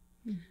combat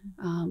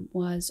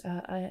was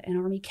an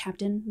Army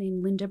captain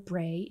named Linda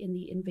Bray in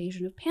the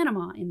invasion of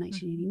Panama in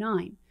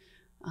 1989.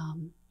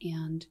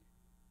 And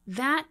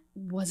that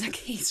was a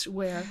case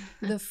where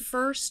the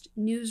first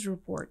news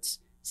reports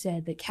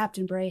said that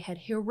Captain Bray had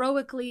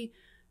heroically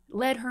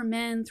led her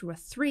men through a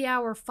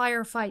 3-hour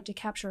firefight to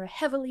capture a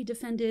heavily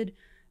defended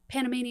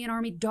Panamanian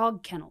Army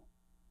dog kennel.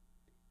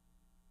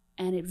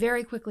 And it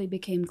very quickly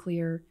became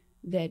clear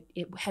that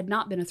it had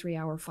not been a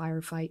 3-hour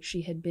firefight.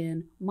 She had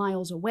been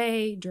miles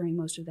away during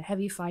most of the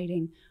heavy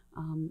fighting,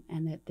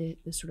 and that the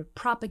sort of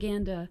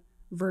propaganda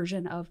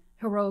version of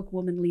heroic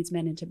woman leads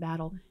men into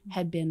battle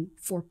had been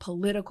for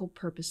political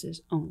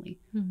purposes only,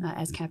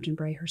 as Captain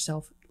Bray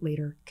herself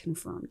later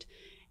confirmed.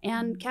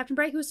 And Captain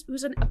Bray,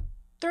 who's a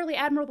thoroughly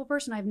admirable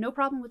person, I have no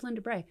problem with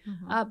Linda Bray,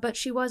 but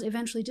she was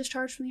eventually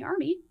discharged from the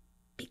Army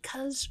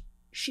because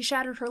she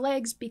shattered her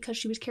legs because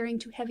she was carrying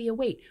too heavy a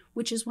weight,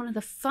 which is one of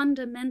the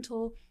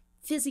fundamental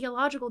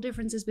physiological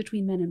differences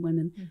between men and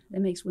women that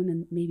makes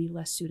women maybe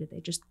less suited.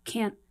 They just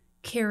can't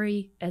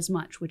carry as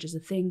much, which is a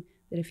thing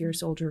that if you're a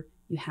soldier,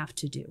 you have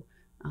to do.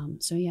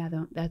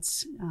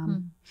 That's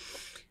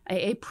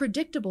a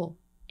predictable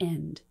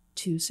end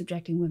to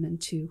subjecting women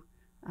to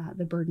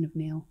the burden of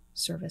male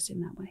service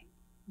in that way.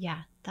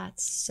 Yeah,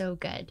 that's so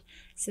good.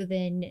 So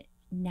then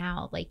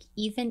now, like,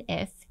 even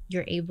if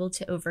you're able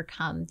to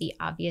overcome the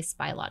obvious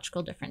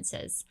biological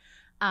differences,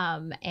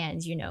 and,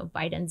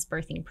 Biden's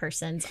birthing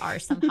persons are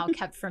somehow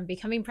kept from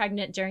becoming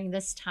pregnant during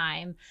this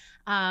time.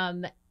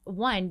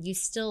 One, you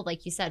still,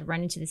 like you said,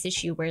 run into this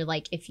issue where,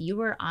 like, if you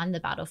were on the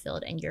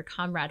battlefield and your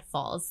comrade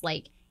falls,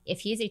 like,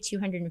 if he's a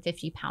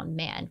 250-pound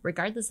man,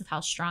 regardless of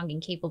how strong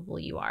and capable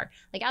you are,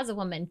 like, as a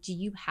woman, do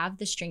you have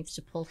the strength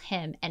to pull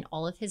him and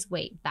all of his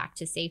weight back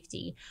to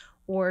safety?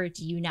 Or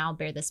do you now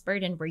bear this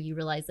burden where you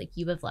realize, like,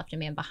 you have left a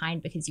man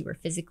behind because you were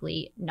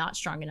physically not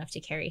strong enough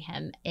to carry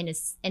him in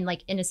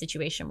a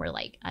situation where,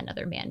 like,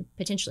 another man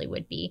potentially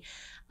would be.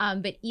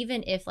 But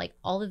even if, like,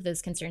 all of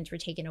those concerns were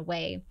taken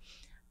away,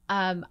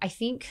 I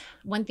think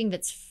one thing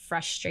that's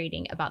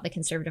frustrating about the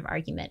conservative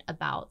argument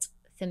about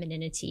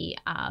femininity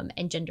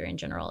and gender in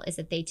general is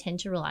that they tend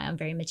to rely on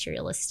very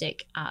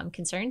materialistic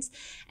concerns.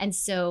 And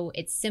so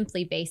it's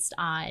simply based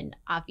on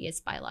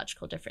obvious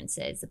biological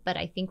differences. But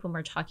I think when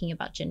we're talking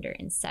about gender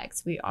and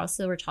sex, we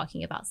also are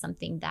talking about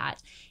something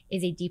that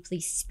is a deeply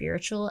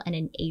spiritual and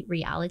innate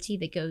reality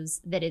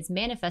that is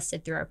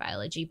manifested through our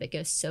biology, but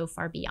goes so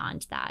far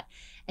beyond that.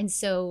 And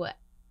so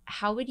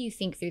how would you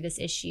think through this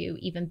issue,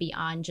 even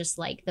beyond just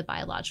like the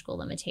biological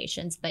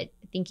limitations, but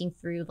thinking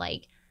through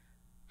like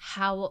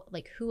how,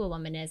 like who a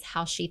woman is,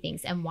 how she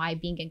thinks, and why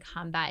being in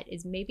combat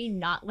is maybe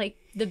not like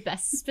the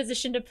best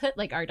position to put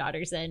like our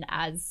daughters in,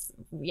 as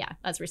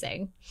we're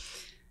saying.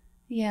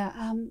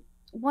 Yeah.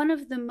 One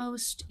of the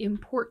most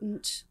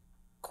important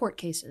court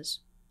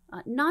cases,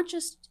 not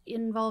just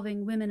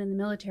involving women in the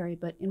military,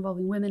 but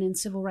involving women in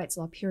civil rights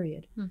law,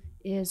 period,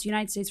 is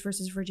United States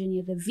versus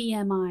Virginia, the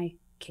VMI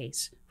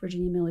case,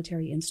 Virginia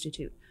Military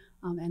Institute.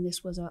 And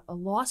this was a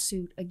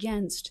lawsuit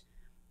against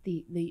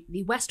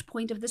the West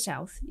Point of the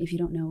South. If you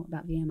don't know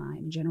about VMI, I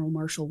mean, General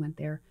Marshall went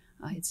there.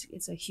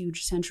 It's a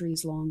huge,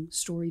 centuries-long,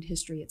 storied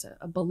history. It's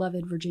a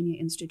beloved Virginia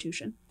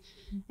institution.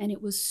 And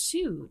it was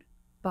sued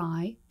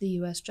by the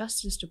U.S.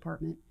 Justice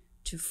Department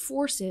to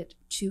force it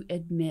to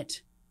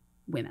admit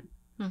women.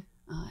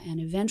 And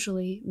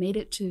eventually made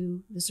it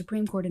to the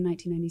Supreme Court in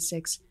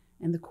 1996,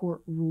 and the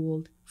court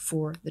ruled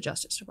for the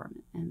Justice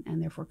Department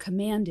and therefore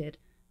commanded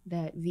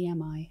that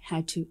VMI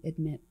had to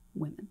admit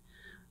women.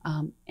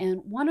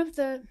 And one of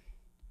the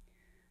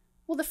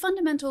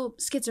fundamental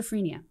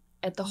schizophrenia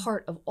at the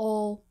heart of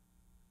all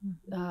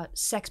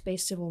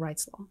sex-based civil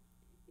rights law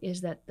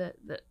is that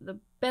the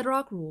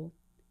bedrock rule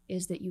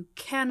is that you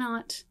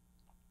cannot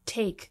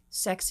take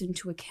sex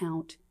into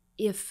account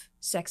if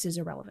sex is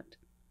irrelevant.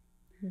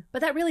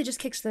 But that really just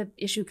kicks the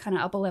issue kind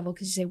of up a level,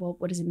 because you say, well,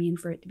 what does it mean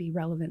for it to be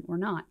relevant or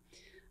not?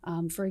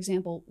 For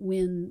example,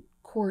 when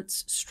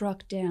courts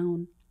struck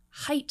down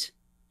height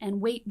and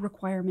weight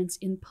requirements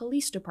in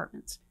police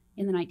departments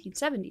in the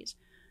 1970s,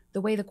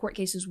 the way the court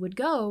cases would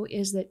go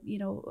is that,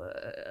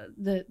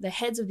 the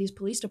heads of these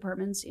police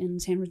departments in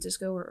San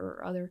Francisco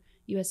or other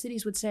U.S.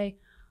 cities would say,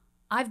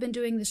 I've been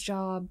doing this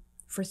job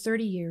for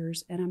 30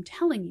 years, and I'm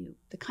telling you,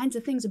 the kinds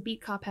of things a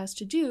beat cop has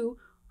to do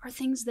are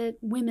things that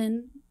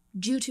women,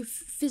 due to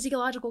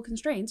physiological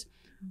constraints,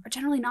 are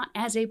generally not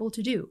as able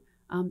to do.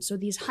 So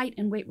these height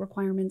and weight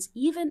requirements,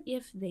 even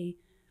if they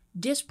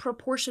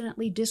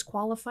disproportionately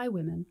disqualify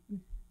women,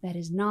 that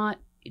is not,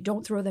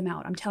 don't throw them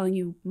out. I'm telling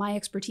you, my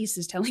expertise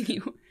is telling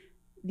you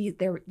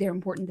they're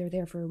important, they're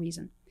there for a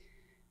reason.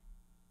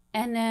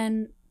 And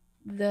then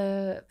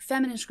the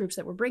feminist groups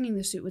that were bringing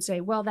the suit would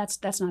say, well,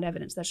 that's not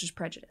evidence, that's just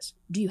prejudice.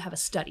 Do you have a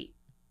study?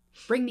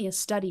 Bring me a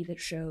study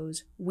that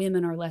shows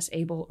women are less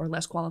able or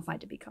less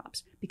qualified to be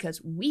cops. Because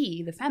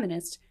we, the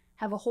feminists,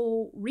 have a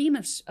whole ream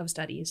of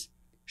studies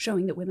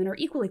showing that women are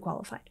equally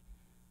qualified.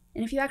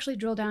 And if you actually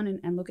drill down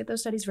and look at those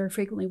studies, very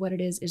frequently what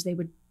it is they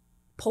would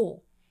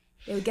poll.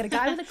 They would get a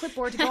guy with a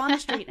clipboard to go on the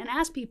street and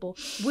ask people,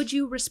 would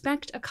you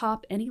respect a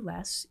cop any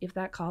less if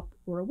that cop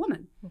were a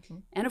woman?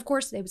 And of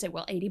course, they would say,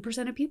 well,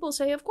 80% of people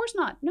say, of course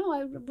not. No,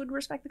 I would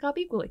respect the cop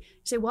equally.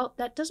 You say, well,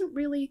 that doesn't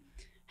really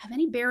have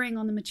any bearing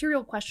on the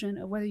material question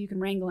of whether you can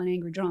wrangle an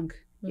angry drunk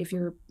if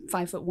you're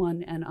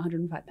 5'1" and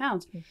 105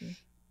 pounds.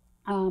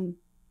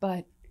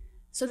 But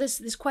so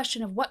this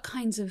question of what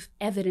kinds of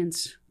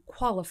evidence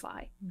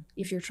qualify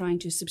if you're trying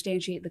to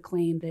substantiate the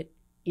claim that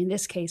in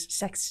this case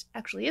sex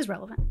actually is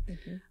relevant.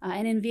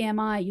 And in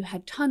VMI, you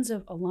had tons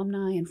of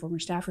alumni and former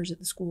staffers at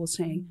the school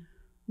saying,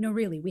 no,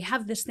 really, we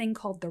have this thing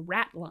called the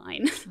rat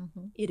line.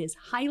 It is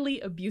highly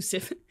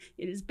abusive.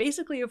 It is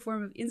basically a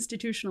form of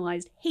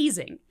institutionalized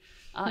hazing.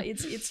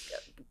 It's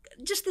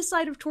just this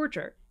side of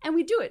torture, and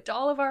we do it to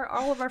all of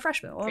our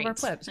freshmen, all of our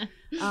plebs.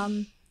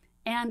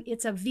 And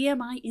it's a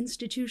VMI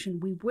institution.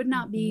 We would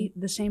not be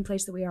the same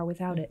place that we are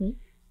without it.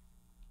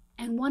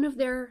 And one of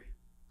their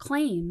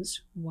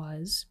claims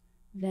was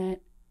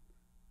that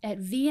at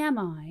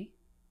VMI,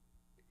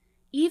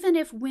 even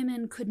if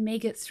women could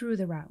make it through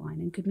the rat line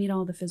and could meet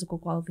all the physical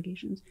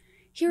qualifications,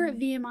 here at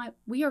VMI,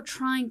 we are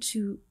trying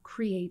to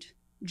create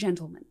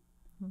gentlemen,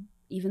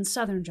 even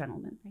Southern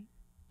gentlemen.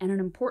 And an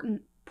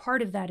important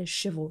part of that is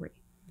chivalry.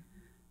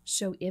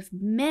 So if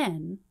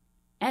men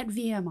at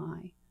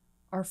VMI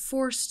are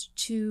forced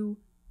to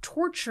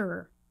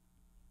torture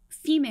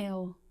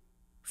female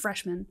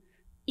freshmen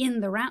in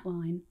the rat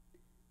line,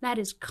 that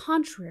is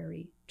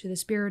contrary to the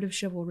spirit of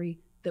chivalry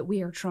that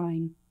we are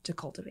trying to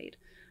cultivate.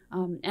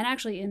 And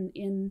actually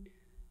in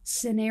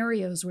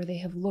scenarios where they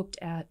have looked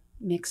at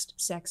mixed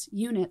sex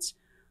units,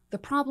 the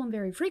problem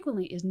very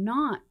frequently is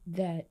not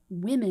that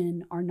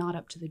women are not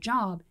up to the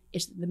job,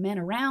 it's that the men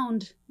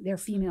around their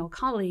female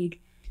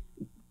colleague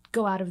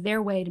go out of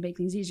their way to make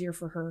things easier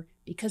for her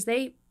because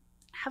they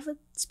have a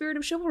spirit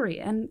of chivalry.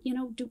 And,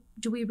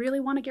 do we really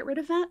want to get rid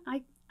of that?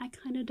 I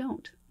kind of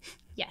don't.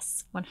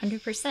 Yes,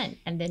 100%.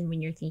 And then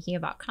when you're thinking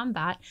about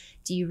combat,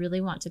 do you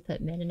really want to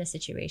put men in a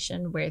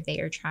situation where they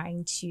are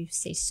trying to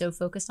stay so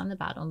focused on the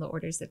battle and the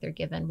orders that they're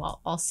given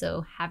while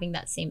also having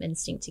that same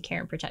instinct to care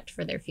and protect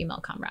for their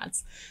female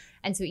comrades?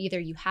 And so either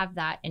you have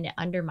that and it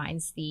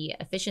undermines the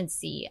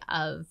efficiency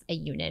of a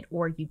unit,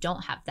 or you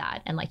don't have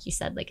that. And like you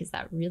said, like, is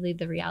that really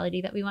the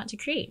reality that we want to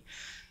create?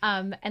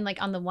 And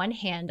like, on the one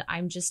hand,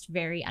 I'm just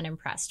very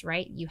unimpressed,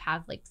 right? You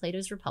have like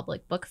Plato's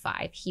Republic, book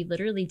 5. He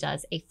literally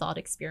does a thought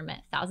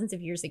experiment thousands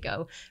of years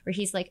ago where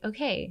he's like,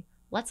 okay,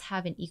 let's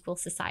have an equal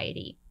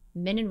society.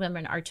 Men and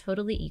women are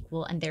totally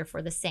equal and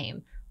therefore the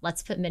same.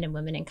 Let's put men and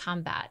women in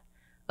combat.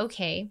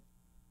 Okay,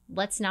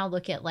 let's now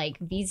look at like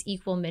these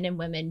equal men and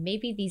women.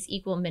 Maybe these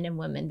equal men and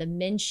women, the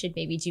men should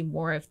maybe do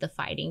more of the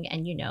fighting.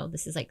 And you know,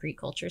 this is like Greek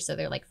culture, so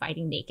they're like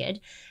fighting naked.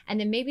 And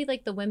then maybe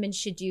like the women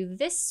should do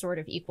this sort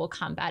of equal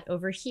combat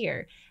over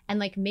here. And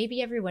like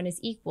maybe everyone is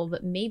equal,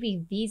 but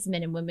maybe these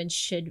men and women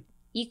should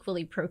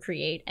equally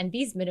procreate, and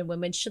these men and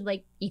women should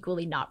like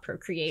equally not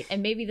procreate,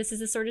 and maybe this is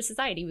the sort of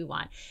society we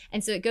want.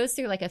 And so it goes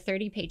through like a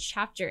 30-page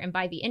chapter, and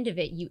by the end of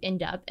it you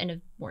end up in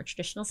a more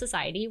traditional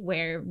society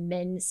where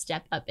men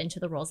step up into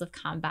the roles of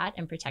combat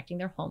and protecting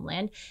their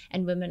homeland,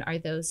 and women are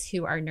those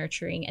who are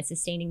nurturing and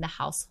sustaining the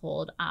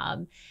household,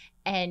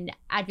 and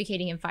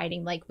advocating and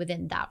fighting like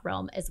within that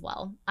realm as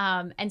well.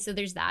 And so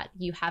there's that.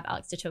 You have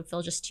Alex de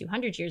Tocqueville just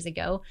 200 years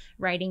ago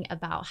writing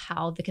about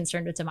how the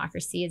concern with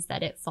democracy is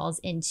that it falls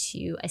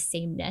into a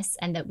sameness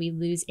and that we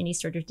lose any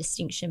sort of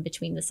distinction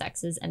between the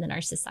sexes, and then our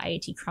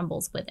society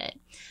crumbles with it.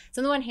 So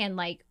on the one hand,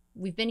 like,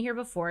 we've been here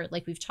before,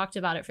 like we've talked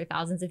about it for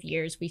thousands of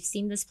years. We've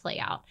seen this play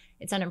out.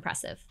 It's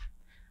unimpressive.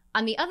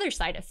 On the other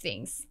side of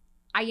things,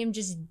 I am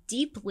just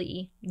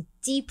deeply,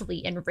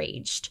 deeply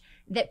enraged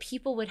that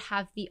people would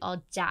have the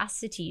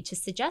audacity to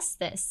suggest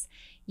this.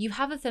 You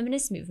have a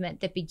feminist movement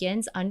that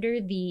begins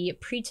under the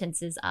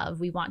pretenses of,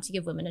 we want to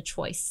give women a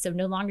choice. So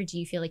no longer do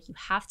you feel like you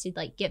have to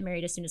like get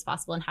married as soon as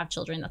possible and have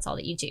children. That's all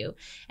that you do.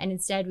 And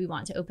instead we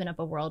want to open up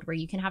a world where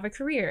you can have a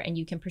career and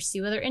you can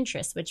pursue other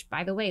interests, which,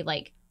 by the way,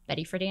 like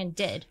Betty Friedan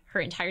did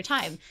her entire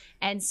time.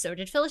 And so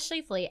did Phyllis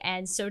Schlafly.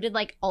 And so did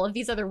like all of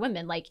these other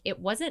women. Like, it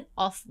wasn't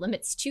off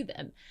limits to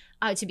them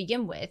to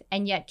begin with,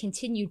 and yet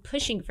continued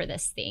pushing for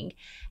this thing.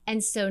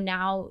 And so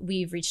now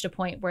we've reached a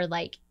point where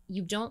like,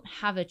 you don't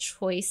have a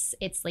choice.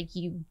 It's like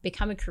you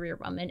become a career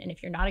woman. And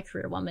if you're not a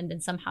career woman, then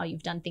somehow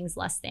you've done things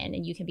less than,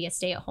 and you can be a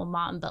stay-at-home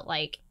mom, but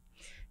like,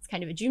 it's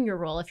kind of a junior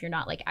role if you're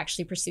not like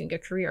actually pursuing a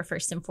career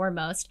first and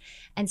foremost.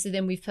 And so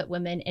then we've put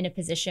women in a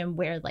position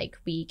where like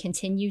we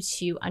continue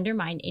to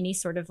undermine any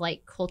sort of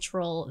like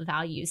cultural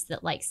values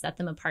that like set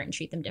them apart and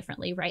treat them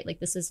differently, right? Like,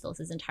 this is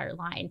Phyllis's entire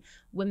line.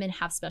 Women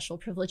have special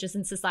privileges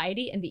in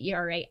society, and the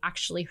ERA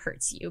actually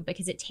hurts you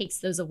because it takes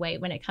those away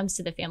when it comes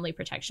to the family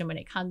protection, when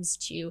it comes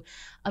to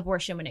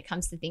abortion, when it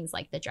comes to things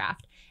like the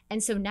draft.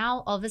 And so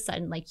now all of a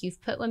sudden, like,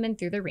 you've put women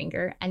through the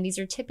ringer, and these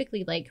are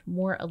typically like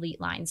more elite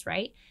lines,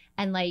 right?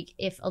 And like,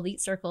 if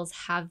elite circles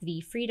have the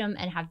freedom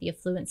and have the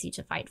affluency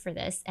to fight for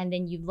this, and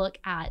then you look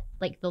at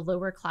like the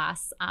lower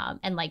class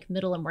and like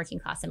middle and working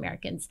class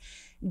Americans,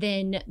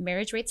 then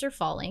marriage rates are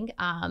falling.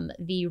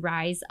 The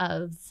rise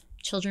of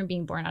children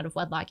being born out of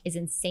wedlock is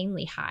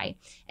insanely high.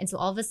 And so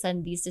all of a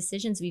sudden, these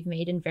decisions we've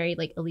made in very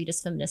like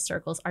elitist feminist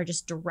circles are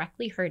just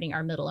directly hurting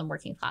our middle and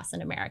working class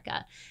in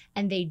America.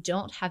 And they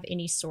don't have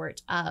any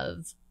sort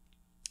of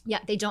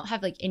they don't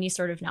have like any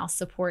sort of now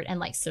support and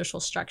like social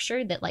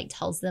structure that like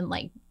tells them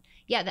like,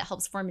 that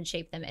helps form and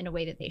shape them in a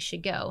way that they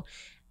should go.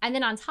 And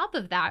then on top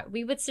of that,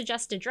 we would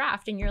suggest a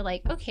draft, and you're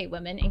like, okay,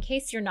 women, in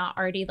case you're not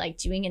already like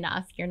doing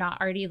enough, you're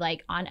not already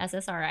like on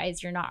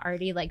SSRIs, you're not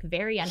already like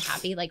very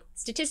unhappy, like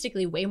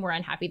statistically way more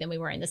unhappy than we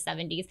were in the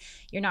 70s.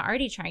 You're not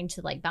already trying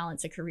to like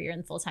balance a career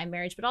and full-time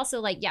marriage, but also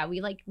like,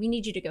 we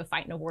need you to go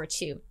fight in a war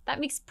too.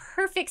 That makes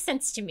perfect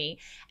sense to me.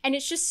 And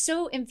it's just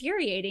so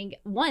infuriating,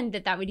 one,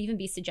 that would even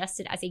be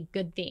suggested as a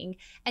good thing,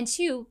 and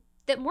two,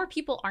 that more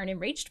people aren't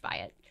enraged by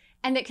it.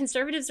 And that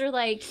conservatives are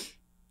like,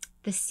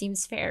 this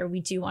seems fair.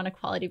 We do want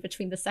equality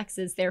between the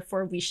sexes.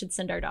 Therefore, we should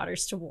send our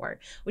daughters to war,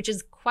 which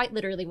is quite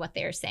literally what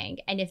they are saying.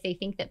 And if they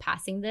think that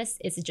passing this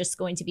is just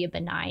going to be a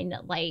benign,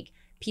 like,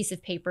 piece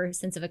of paper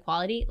sense of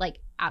equality, like,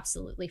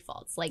 absolutely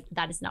false. Like,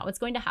 that is not what's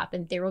going to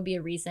happen. There will be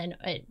a reason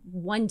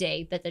one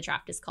day that the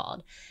draft is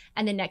called.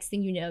 And the next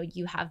thing you know,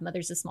 you have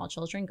mothers of small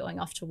children going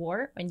off to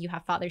war, and you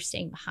have fathers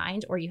staying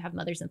behind, or you have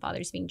mothers and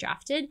fathers being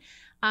drafted.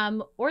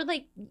 Or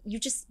like, you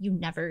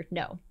never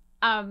know.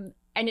 And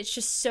it's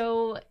just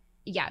so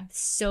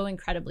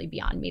incredibly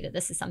beyond me that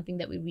this is something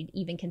that we would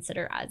even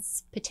consider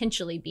as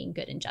potentially being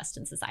good and just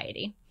in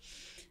society.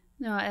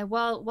 No,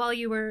 while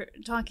you were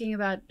talking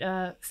about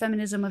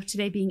feminism of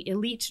today being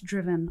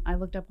elite-driven, I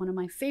looked up one of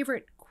my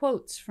favorite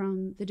quotes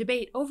from the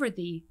debate over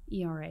the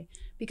ERA,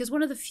 because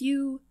one of the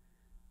few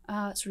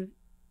sort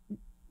of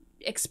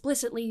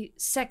explicitly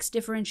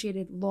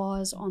sex-differentiated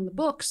laws on the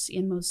books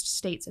in most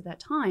states at that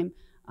time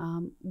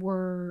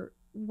were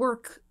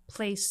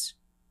workplace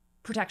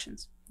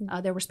protections.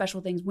 There were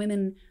special things.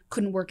 Women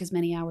couldn't work as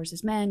many hours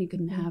as men. You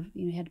couldn't have,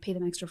 you had to pay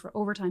them extra for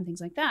overtime,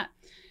 things like that.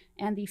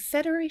 And the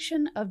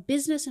Federation of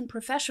Business and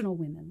Professional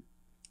Women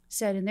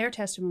said in their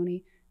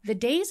testimony, the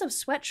days of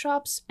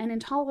sweatshops and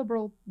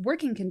intolerable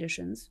working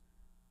conditions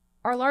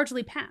are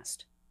largely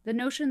past. The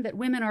notion that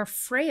women are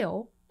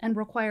frail and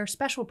require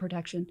special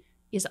protection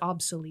is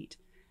obsolete.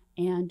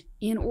 And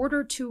in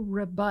order to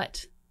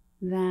rebut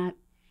that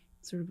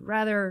sort of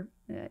rather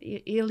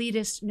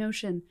elitist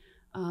notion,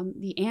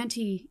 the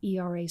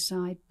anti-ERA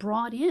side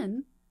brought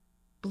in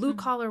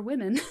blue-collar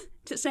women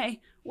to say,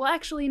 well,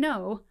 actually,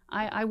 no,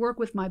 I work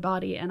with my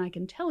body, and I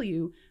can tell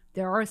you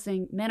there are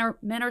things, men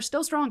are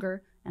still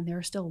stronger, and there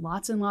are still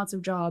lots and lots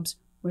of jobs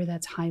where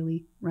that's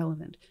highly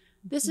relevant.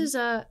 This is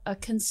a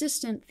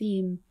consistent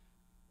theme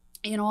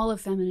in all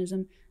of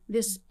feminism.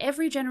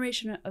 Every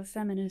generation of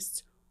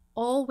feminists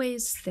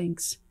always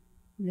thinks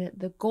that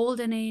the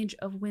golden age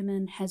of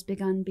women has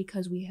begun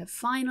because we have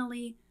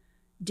finally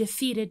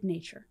defeated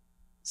nature.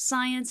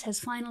 Science has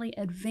finally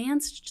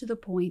advanced to the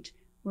point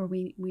where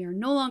we are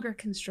no longer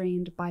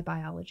constrained by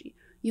biology.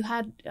 You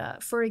had,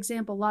 for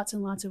example, lots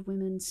and lots of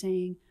women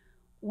saying,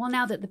 well,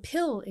 now that the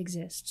pill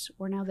exists,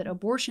 or now that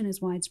abortion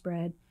is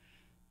widespread,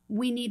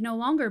 we need no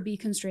longer be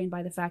constrained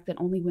by the fact that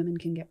only women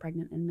can get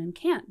pregnant and men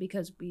can't,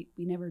 because we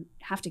never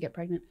have to get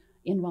pregnant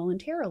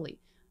involuntarily.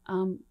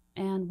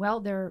 And well,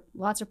 there are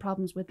lots of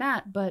problems with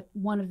that, but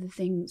one of the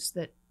things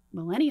that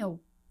millennial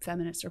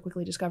feminists are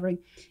quickly discovering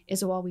is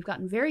that while we've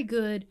gotten very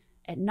good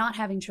at not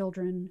having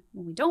children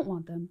when we don't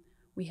want them,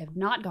 we have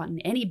not gotten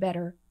any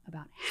better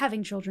about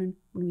having children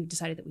when we've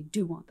decided that we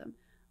do want them,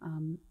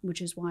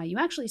 which is why you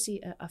actually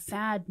see a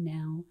fad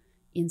now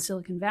in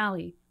Silicon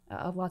Valley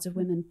of lots of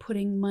women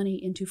putting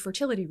money into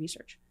fertility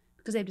research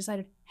because they've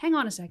decided, hang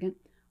on a second,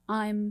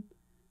 I'm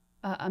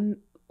a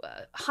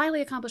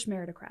highly accomplished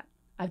meritocrat.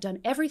 I've done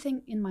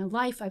everything in my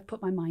life I've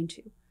put my mind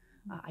to.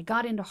 I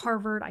got into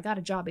Harvard. I got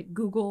a job at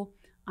Google.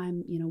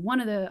 I'm,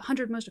 one of the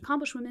 100 most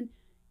accomplished women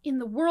in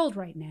the world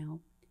right now.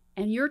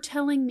 And you're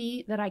telling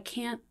me that I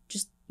can't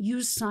just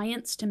use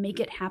science to make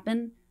it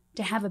happen,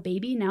 to have a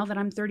baby now that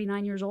I'm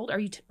 39 years old? Are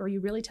you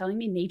really telling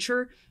me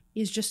nature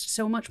is just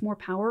so much more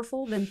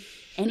powerful than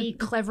any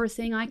clever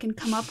thing I can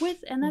come up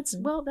with? And that's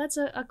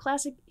a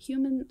classic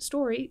human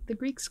story. The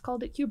Greeks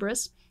called it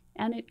hubris,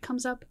 and it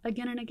comes up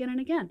again and again and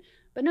again.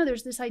 But no,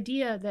 there's this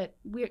idea that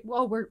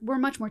we're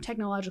much more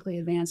technologically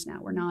advanced now.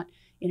 We're not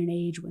in an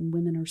age when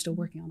women are still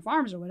working on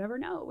farms or whatever.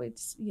 No,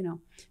 it's,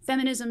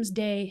 feminism's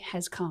day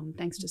has come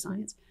thanks to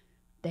science.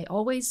 They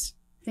always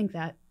think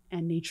that,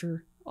 and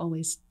nature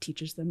always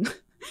teaches them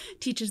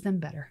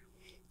better.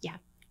 Yeah,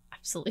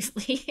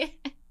 absolutely.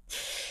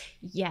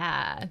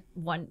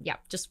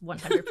 Just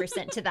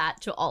 100% to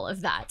that, to all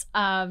of that.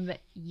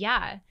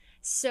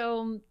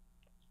 So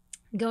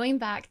going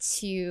back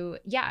to,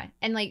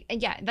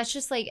 that's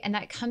just and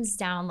that comes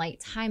down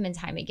time and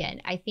time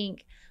again. I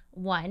think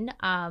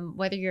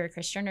whether you're a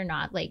Christian or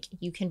not,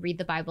 you can read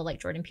the Bible like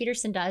Jordan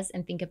Peterson does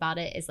and think about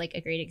it as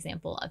a great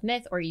example of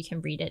myth, or you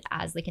can read it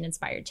as an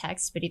inspired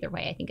text. But either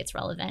way, I think it's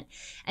relevant.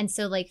 And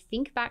so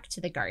think back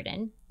to the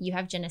garden. You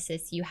have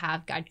Genesis, you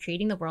have God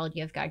creating the world,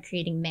 you have God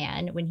creating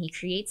man. When he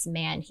creates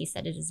man, he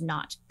said it is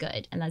not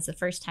good. And that's the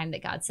first time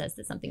that God says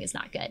that something is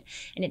not good.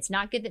 And it's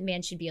not good that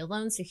man should be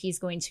alone. So he's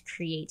going to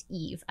create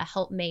Eve, a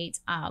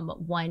helpmate,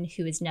 one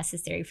who is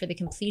necessary for the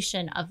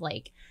completion of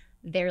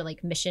their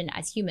mission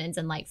as humans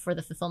and for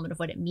the fulfillment of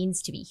what it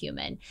means to be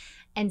human.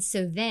 And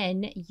so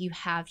then you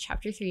have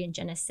chapter 3 in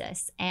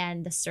Genesis,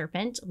 and the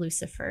serpent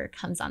Lucifer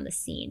comes on the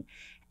scene.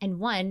 And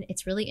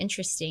it's really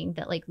interesting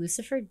that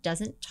Lucifer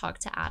doesn't talk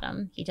to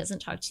Adam. He doesn't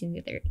talk to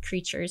the other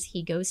creatures.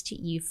 He goes to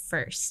Eve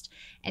first.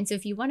 And so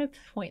if you want to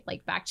point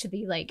back to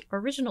the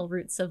original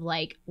roots of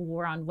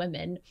war on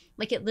women,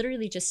 it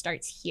literally just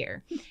starts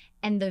here.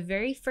 And the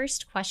very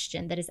first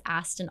question that is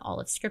asked in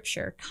all of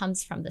Scripture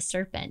comes from the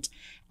serpent.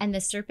 And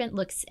the serpent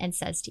looks and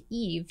says to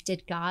Eve,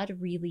 "Did God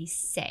really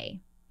say?"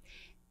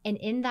 And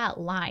in that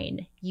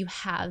line, you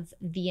have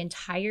the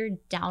entire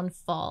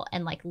downfall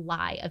and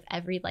lie of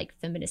every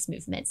feminist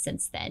movement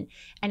since then.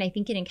 And I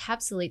think it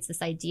encapsulates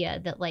this idea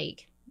that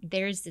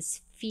there's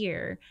this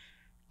fear,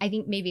 I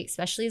think maybe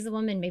especially as a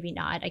woman, maybe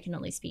not, I can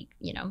only speak,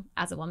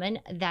 as a woman,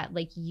 that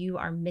you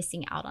are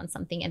missing out on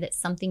something and that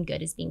something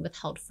good is being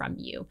withheld from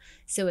you.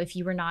 So if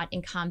you were not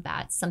in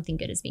combat, something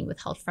good is being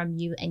withheld from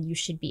you, and you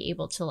should be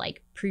able to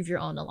prove your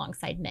own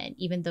alongside men.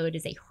 Even though it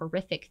is a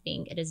horrific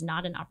thing, it is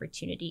not an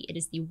opportunity. It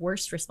is the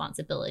worst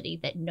responsibility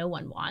that no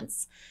one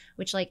wants,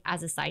 which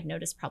as a side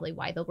note is probably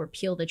why they'll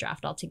repeal the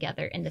draft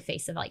altogether in the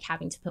face of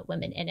having to put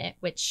women in it,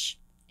 which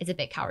is a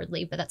bit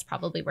cowardly, but that's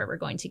probably where we're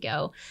going to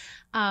go.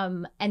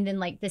 And then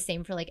the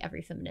same for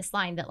every feminist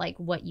line, that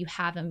what you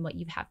have and what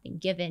you have been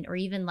given, or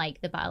even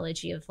the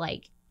biology of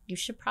you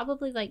should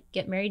probably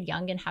get married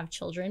young and have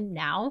children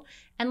now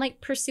and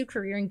pursue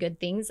career and good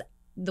things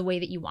the way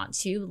that you want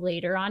to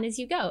later on as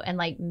you go.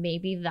 And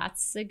maybe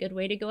that's a good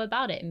way to go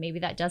about it. And maybe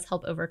that does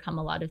help overcome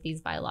a lot of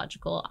these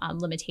biological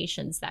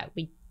limitations that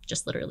we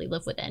just literally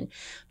live within.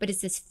 But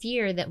it's this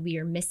fear that we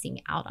are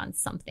missing out on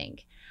something.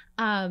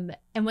 And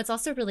what's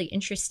also really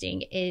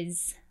interesting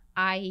is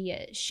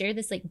I share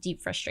this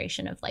deep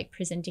frustration of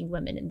presenting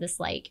women in this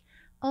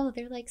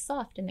they're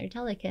soft and they're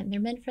delicate and they're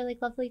meant for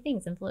lovely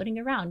things and floating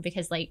around,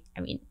 because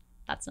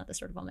that's not the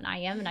sort of woman I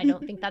am. And I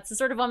don't think that's the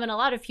sort of woman a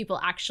lot of people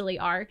actually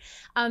are.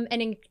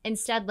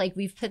 Instead, like,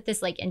 we've put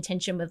this like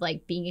intention with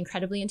like being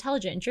incredibly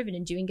intelligent and driven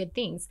and doing good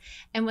things.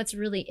 And what's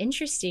really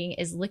interesting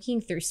is looking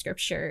through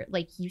scripture,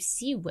 like you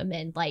see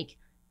women like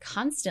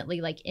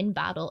constantly like in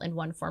battle in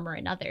one form or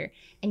another.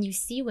 And you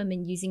see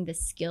women using the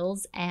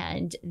skills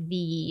and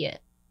the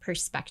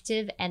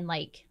perspective and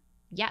like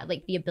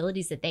the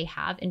abilities that they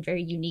have in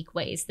very unique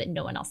ways that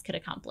no one else could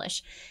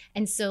accomplish.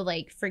 And so,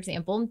 like, for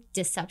example,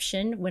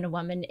 deception, when a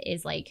woman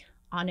is like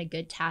on a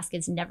good task,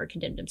 is never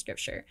condemned in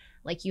scripture.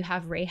 Like, you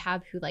have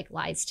Rahab, who like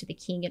lies to the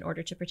king in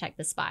order to protect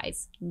the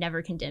spies,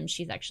 never condemned.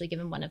 She's actually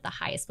given one of the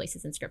highest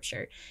places in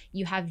scripture.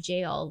 You have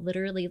Jael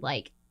literally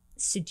like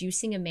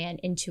seducing a man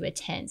into a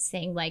tent,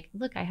 saying like,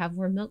 look, I have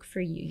more milk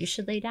for you, you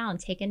should lay down,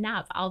 take a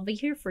nap, I'll be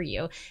here for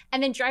you,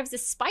 and then drives a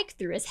spike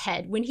through his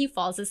head when he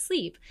falls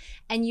asleep.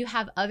 And you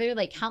have other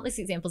like countless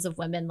examples of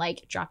women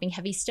like dropping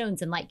heavy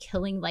stones and like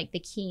killing like the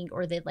king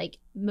or the like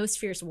most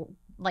fierce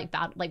like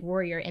battle, like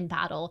warrior in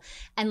battle,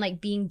 and like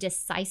being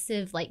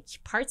decisive like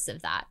parts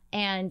of that.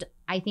 And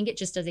I think it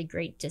just does a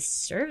great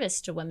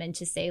disservice to women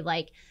to say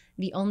like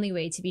the only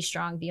way to be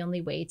strong, the only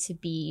way to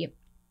be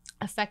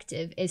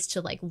effective is to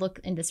like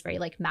look in this very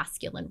like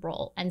masculine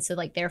role. And so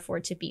like therefore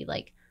to be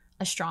like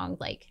a strong,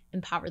 like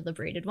empowered,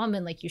 liberated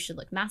woman, like you should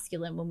look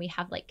masculine, when we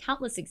have like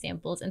countless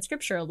examples in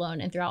scripture alone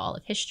and throughout all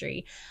of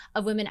history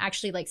of women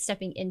actually like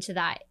stepping into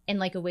that in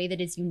like a way that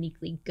is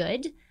uniquely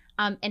good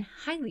and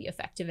highly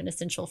effective and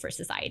essential for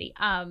society.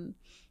 And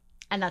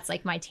that's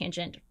like my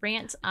tangent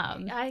rant.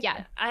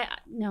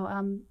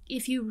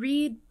 If you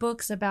read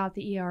books about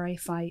the ERA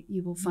fight,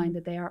 you will find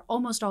that they are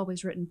almost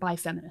always written by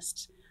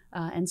feminists.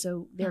 And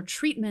so their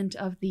treatment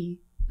of the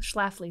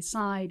Schlafly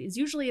side is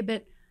usually a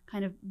bit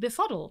kind of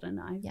befuddled. And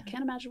I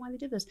can't imagine why they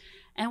did this.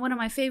 And one of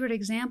my favorite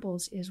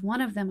examples is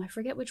one of them, I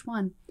forget which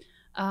one,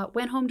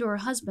 went home to her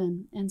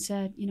husband and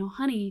said, you know,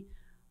 honey,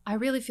 I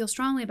really feel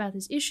strongly about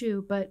this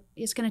issue, but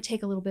it's going to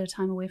take a little bit of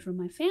time away from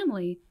my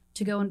family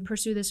to go and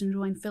pursue this and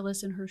join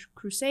Phyllis in her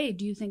crusade.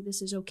 Do you think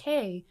this is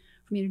okay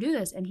for me to do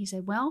this? And he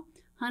said, well,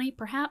 honey,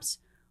 perhaps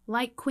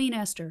like Queen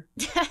Esther,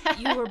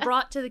 you were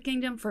brought to the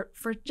kingdom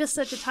for just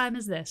such a time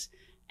as this.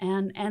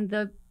 And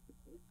the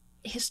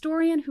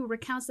historian who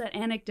recounts that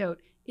anecdote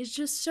is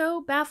just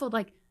so baffled.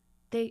 Like,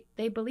 they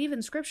believe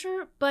in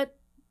scripture, but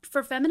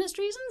for feminist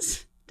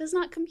reasons does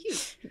not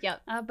compute.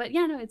 Yep. But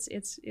yeah, no,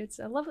 it's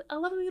a lovely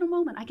little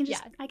moment.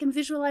 I can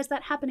visualize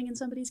that happening in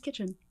somebody's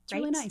kitchen. It's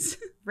really nice.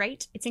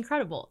 Right? It's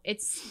incredible.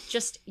 It's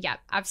just,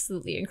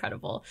 absolutely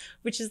incredible.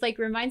 Which is like,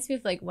 reminds me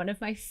of like one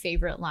of my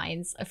favorite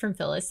lines from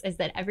Phyllis is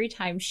that every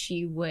time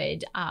she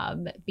would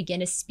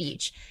begin a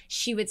speech,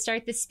 she would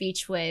start the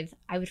speech with,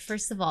 I would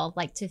first of all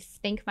like to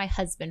thank my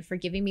husband for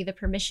giving me the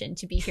permission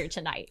to be here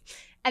tonight.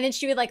 And then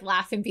she would like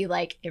laugh and be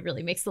like, it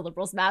really makes the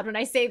liberals mad when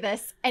I say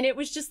this. And it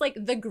was just like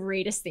the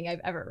greatest thing I've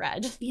ever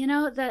read. You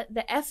know, the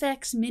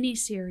FX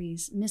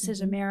miniseries,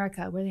 Mrs.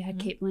 America, where they had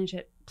Cate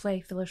Blanchett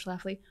play Phyllis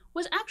Schlafly,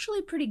 was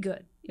actually pretty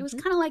good. It was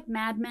kind of like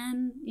Mad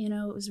Men, you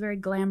know, it was very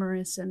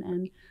glamorous.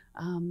 And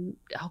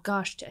oh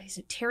gosh, is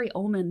it Terry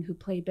Ullman who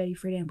played Betty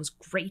Friedan was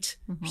great.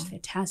 She's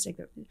fantastic.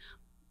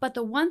 But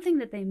the one thing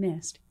that they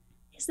missed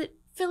is that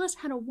Phyllis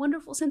had a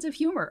wonderful sense of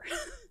humor.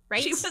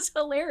 Right. She was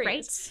hilarious.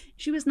 Right.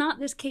 She was not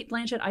this Cate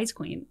Blanchett ice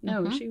queen.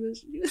 No, she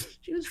was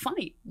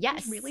funny.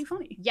 Yes. She was really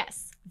funny.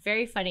 Yes.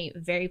 Very funny,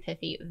 very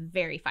pithy,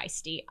 very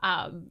feisty.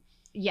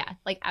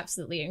 Like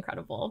absolutely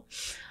incredible.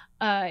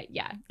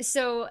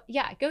 So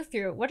go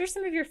through. What are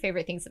some of your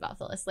favorite things about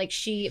Phyllis? Like,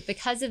 she,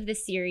 because of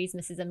this series,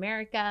 Mrs.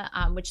 America,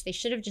 which they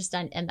should have just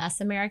done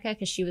MS America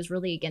because she was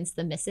really against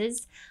the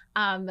Mrs.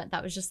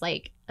 That was just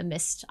like a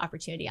missed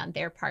opportunity on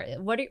their part.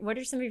 What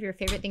are some of your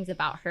favorite things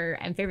about her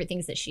and favorite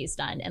things that she's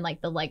done and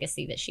like the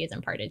legacy that she has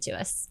imparted to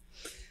us?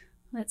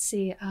 Let's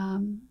see.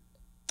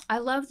 I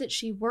love that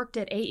she worked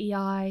at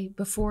AEI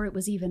before it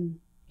was even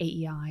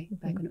AEI,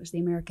 back when it was the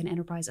American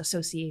Enterprise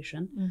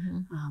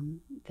Association,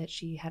 that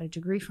she had a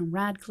degree from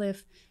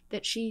Radcliffe,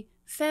 that she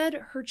fed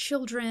her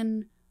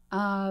children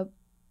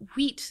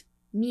wheat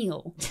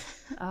meal,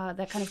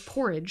 that kind of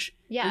porridge.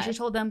 Yeah. And she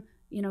told them,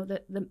 you know,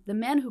 the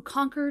men who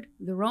conquered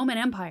the Roman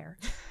Empire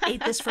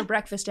ate this for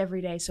breakfast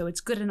every day, so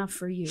it's good enough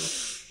for you,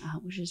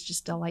 which is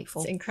just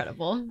delightful. It's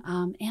incredible.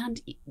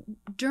 And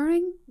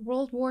during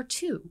World War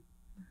II,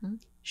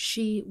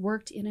 she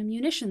worked in a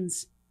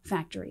munitions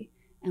factory.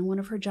 And one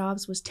of her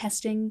jobs was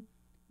testing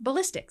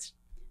ballistics.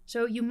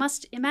 So you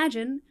must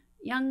imagine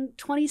young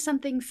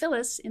 20-something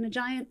Phyllis in a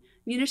giant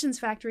munitions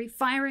factory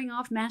firing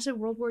off massive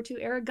World War II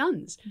era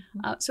guns.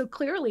 So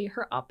clearly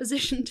her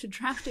opposition to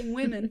drafting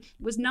women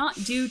was not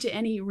due to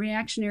any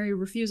reactionary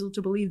refusal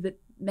to believe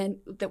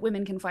that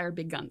women can fire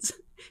big guns.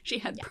 She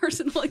had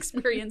personal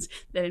experience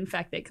that in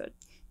fact they could.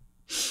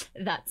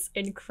 That's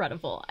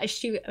incredible.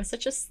 She was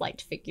such a slight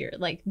figure.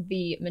 Like,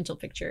 the mental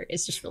picture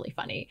is just really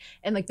funny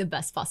in like the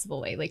best possible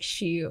way. Like,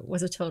 she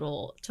was a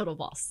total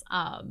boss.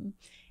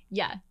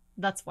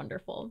 That's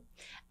wonderful.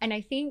 And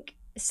I think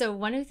So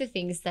one of the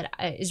things that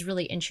is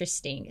really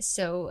interesting,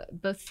 so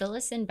both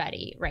Phyllis and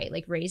Betty, right,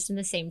 like raised in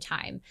the same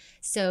time.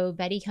 So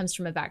Betty comes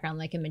from a background,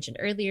 like I mentioned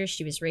earlier,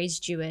 she was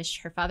raised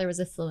Jewish. Her father was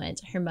affluent.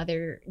 Her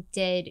mother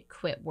did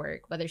quit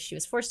work, whether she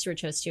was forced to or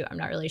chose to, I'm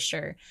not really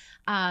sure,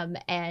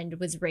 and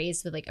was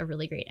raised with like a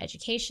really great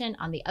education.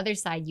 On the other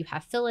side, you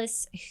have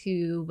Phyllis,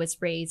 who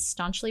was raised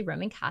staunchly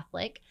Roman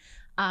Catholic.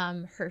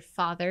 Her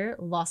father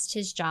lost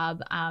his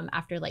job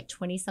after like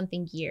 20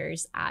 something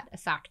years at a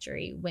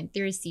factory, went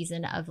through a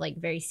season of like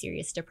very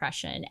serious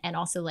depression. And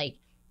also like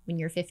when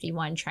you're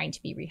 51 trying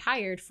to be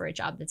rehired for a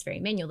job that's very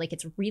manual, like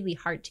it's really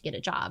hard to get a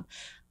job.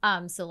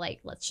 So like,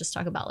 let's just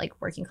talk about like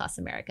working class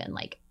America and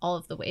like all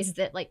of the ways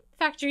that like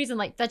factories and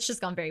like that's just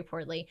gone very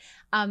poorly.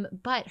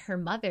 But her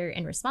mother,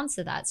 in response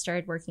to that,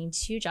 started working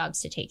 2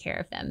 jobs to take care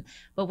of them.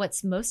 But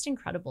what's most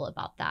incredible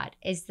about that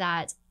is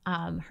that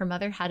her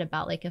mother had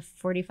about like a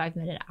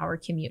 45-minute hour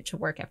commute to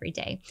work every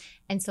day.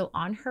 And so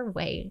on her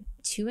way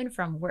to and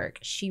from work,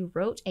 she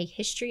wrote a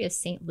history of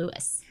St.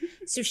 Louis.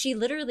 So she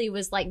literally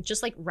was like,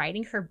 just like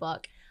writing her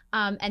book.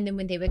 And then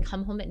when they would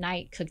come home at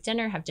night, cook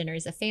dinner, have dinner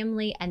as a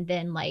family. And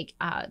then like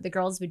the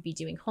girls would be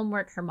doing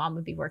homework. Her mom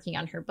would be working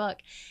on her book.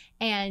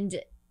 And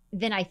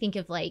then I think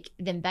of like,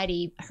 then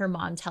Betty, her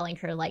mom telling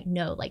her like,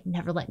 no, like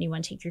never let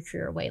anyone take your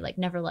career away. Like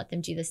never let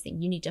them do this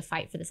thing. You need to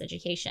fight for this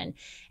education.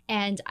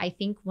 And I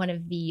think one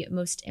of the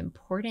most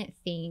important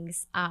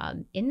things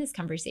in this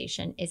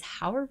conversation is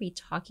how are we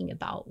talking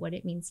about what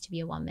it means to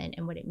be a woman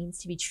and what it means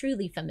to be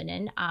truly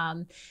feminine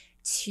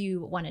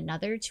to one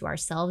another, to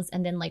ourselves,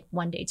 and then like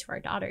one day to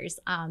our daughters.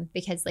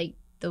 Because like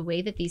the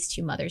way that these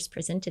 2 mothers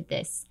presented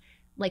this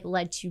like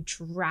led to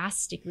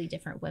drastically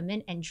different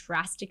women and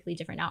drastically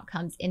different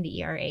outcomes in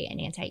the ERA and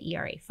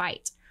anti-ERA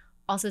fight.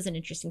 Also, as an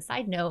interesting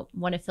side note,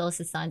 one of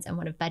Phyllis's sons and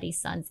one of Betty's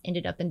sons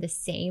ended up in the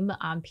same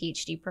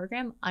PhD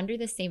program under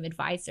the same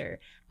advisor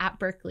at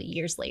Berkeley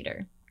years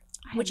later,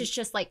 which is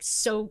just like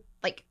so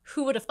like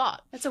who would have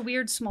thought? That's a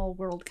weird small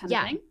world kind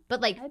of thing.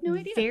 But like I had no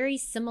idea. Very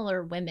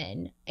similar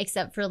women,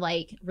 except for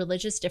like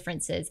religious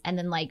differences and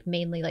then like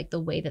mainly like the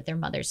way that their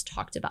mothers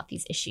talked about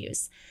these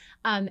issues.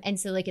 And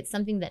so like it's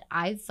something that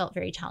I've felt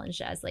very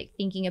challenged as like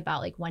thinking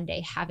about like one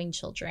day having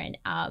children.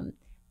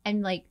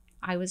 And like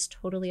I was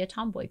totally a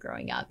tomboy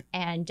growing up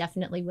and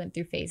definitely went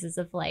through phases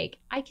of like,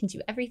 I can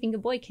do everything a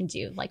boy can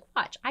do. Like,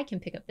 watch, I can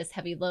pick up this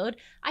heavy load.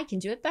 I can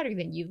do it better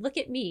than you. Look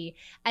at me.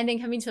 And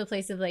then coming to a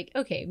place of like,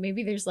 okay,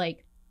 maybe there's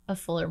like a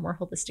fuller, more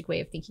holistic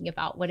way of thinking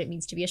about what it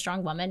means to be a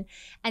strong woman.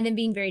 And then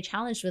being very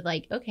challenged with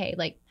like, okay,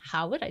 like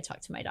how would I talk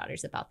to my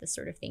daughters about this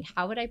sort of thing?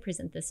 How would I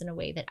present this in a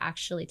way that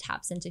actually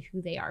taps into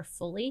who they are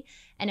fully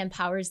and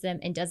empowers them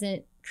and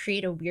doesn't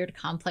create a weird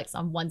complex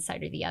on one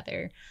side or the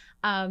other?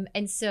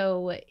 And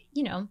so,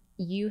 you know,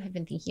 you have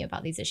been thinking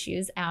about these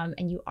issues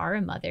and you are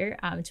a mother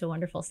to a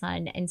wonderful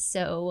son. And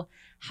so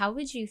how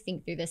would you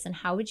think through this and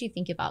how would you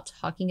think about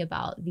talking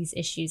about these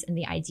issues and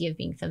the idea of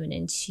being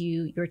feminine to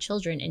your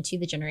children and to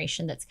the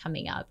generation that's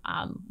coming up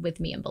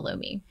with me and below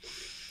me?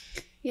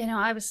 You know,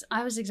 I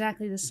was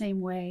exactly the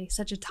same way,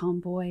 such a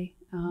tomboy,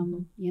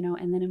 you know,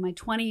 and then in my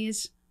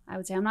 20s, I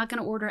would say, I'm not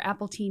going to order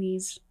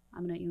Appletinis.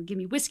 I'm going to, you know, give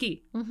me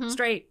whiskey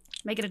straight,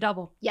 make it a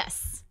double.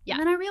 Yes. Yeah.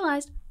 And then I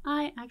realized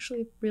I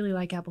actually really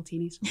like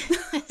Appletinis.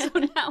 So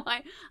now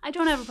I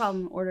don't have a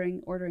problem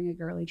ordering a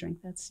girly drink.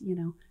 That's, you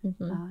know,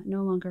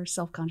 no longer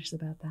self-conscious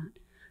about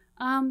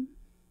that.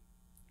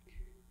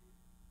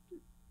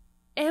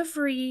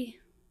 Every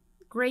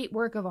great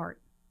work of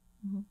art,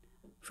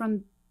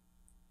 from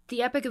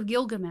the Epic of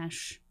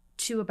Gilgamesh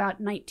to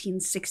about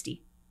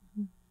 1960,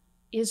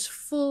 is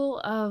full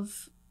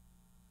of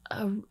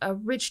a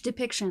rich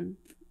depiction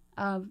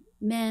of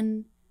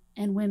men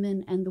and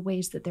women and the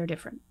ways that they're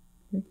different.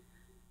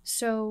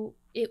 So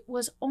it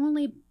was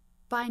only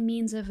by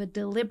means of a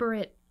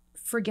deliberate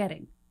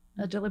forgetting,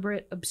 a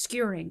deliberate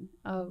obscuring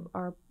of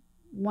our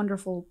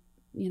wonderful,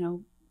 you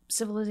know,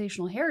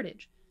 civilizational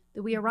heritage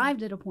that we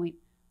arrived at a point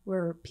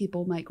where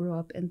people might grow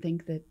up and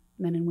think that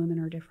men and women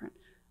are different.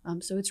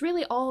 So it's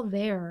really all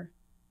there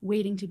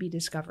waiting to be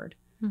discovered.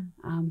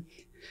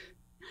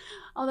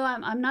 Although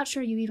I'm not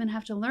sure you even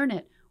have to learn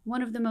it.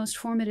 One of the most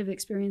formative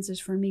experiences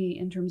for me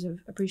in terms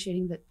of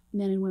appreciating that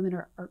men and women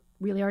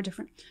really are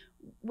different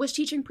was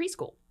teaching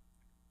preschool.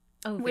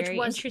 Oh, very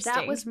interesting.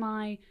 That was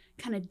my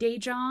kind of day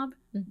job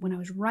when I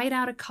was right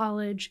out of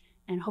college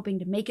and hoping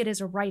to make it as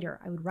a writer.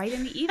 I would write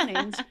in the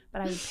evenings,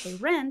 but I would pay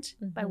rent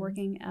by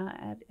working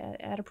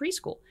at a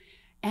preschool.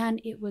 And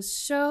it was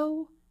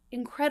so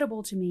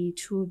incredible to me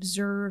to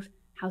observe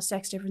how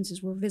sex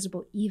differences were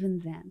visible even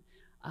then.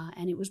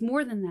 And it was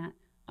more than that.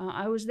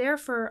 I was there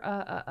for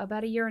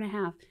about a year and a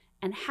half.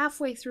 And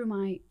halfway through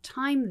my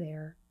time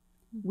there,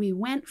 we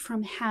went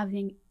from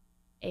having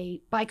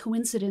by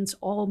coincidence,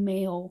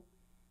 all-male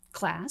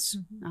class,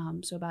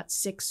 so about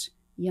 6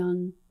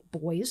 young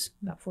boys,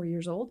 about 4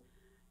 years old.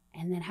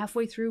 And then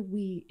halfway through,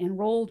 we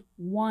enrolled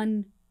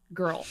 1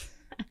 girl.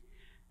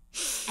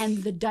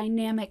 And the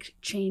dynamic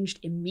changed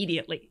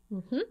immediately.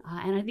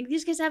 And I think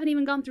these kids haven't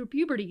even gone through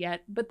puberty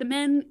yet, but the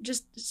men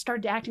just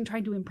started acting,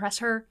 trying to impress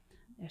her.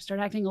 They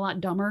started acting a lot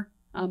dumber.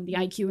 The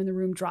IQ in the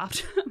room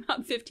dropped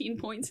about 15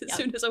 points as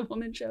soon as a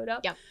woman showed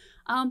up. Yep.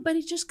 But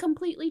it just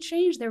completely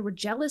changed. There were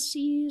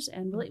jealousies,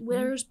 and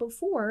whereas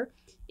before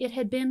it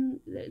had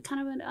been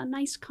kind of a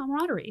nice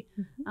camaraderie.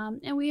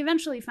 And we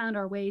eventually found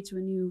our way to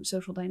a new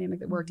social dynamic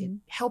that worked. It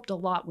helped a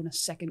lot when a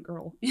second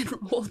girl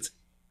enrolled.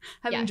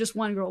 Having just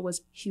one girl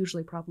was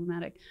hugely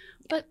problematic.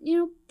 But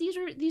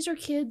these are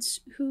kids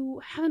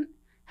who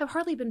have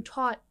hardly been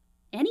taught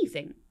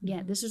anything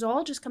yet. This is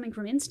all just coming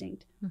from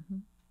instinct.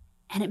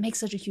 And it makes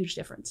such a huge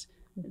difference.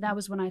 That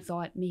was when I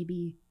thought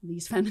maybe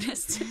these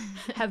feminists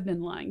have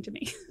been lying to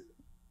me.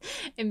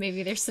 And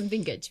maybe there's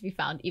something good to be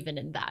found even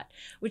in that,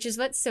 which is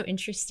what's so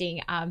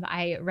interesting.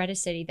 I read a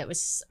study that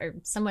was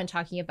someone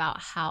talking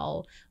about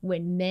how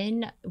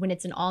when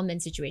it's an all men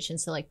situation,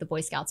 so like the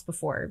Boy Scouts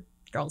before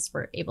girls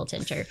were able to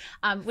enter,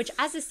 which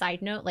as a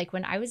side note, like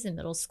when I was in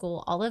middle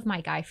school, all of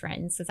my guy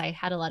friends, because I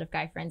had a lot of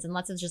guy friends and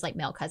lots of just like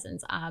male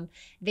cousins,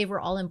 they were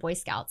all in Boy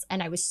Scouts.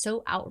 And I was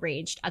so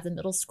outraged as a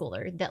middle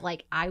schooler that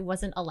like I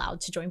wasn't allowed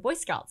to join Boy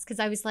Scouts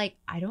because I was like,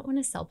 I don't want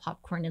to sell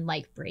popcorn and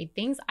like braid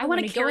things. I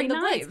want to go in the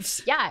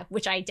woods. Yeah,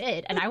 which I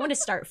did. And I want to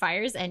start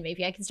fires, and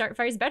maybe I can start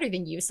fires better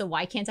than you. So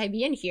why can't I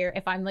be in here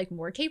if I'm like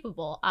more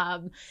capable?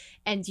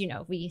 And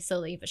we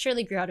slowly but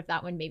surely grew out of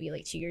that one maybe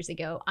like 2 years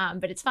ago.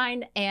 But it's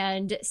fine.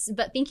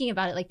 But thinking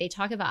about it, like they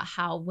talk about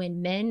how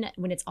when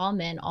it's all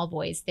men, all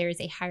boys, there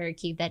is a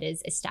hierarchy that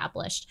is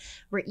established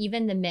where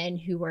even the men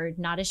who are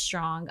not as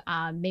strong,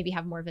 maybe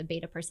have more of a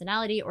beta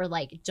personality or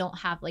like don't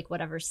have like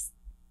whatever,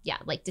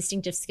 like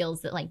distinctive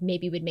skills that like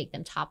maybe would make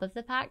them top of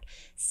the pack,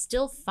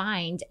 still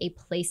find a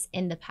place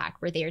in the pack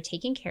where they are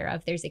taken care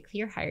of. There's a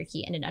clear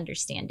hierarchy and an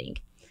understanding.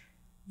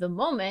 The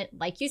moment,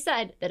 like you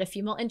said, that a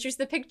female enters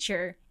the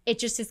picture, it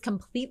just is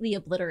completely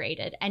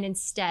obliterated. And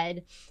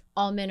instead,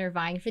 all men are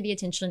vying for the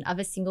attention of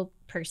a single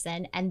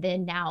person. And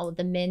then now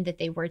the men that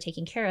they were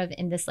taking care of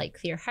in this like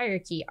clear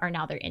hierarchy are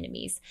now their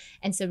enemies.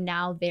 And so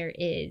now there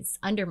is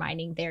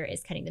undermining, there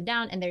is cutting them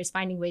down, and there's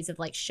finding ways of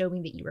like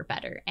showing that you are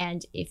better.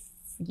 And if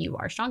you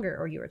are stronger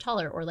or you are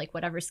taller or like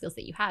whatever skills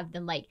that you have,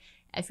 then like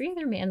every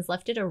other man's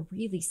left at a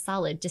really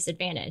solid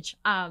disadvantage.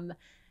 And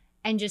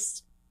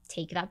just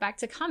take that back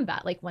to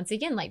combat. Like once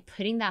again, like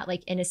putting that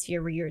like in a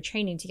sphere where you were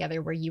training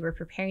together, where you were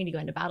preparing to go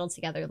into battle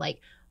together, like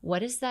what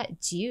does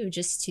that do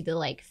just to the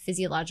like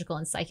physiological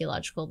and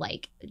psychological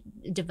like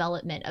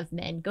development of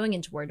men, going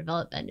into war,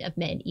 development of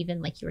men,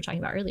 even like you were talking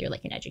about earlier,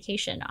 like in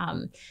education,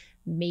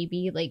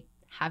 maybe like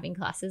having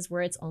classes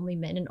where it's only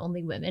men and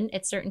only women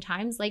at certain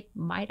times, like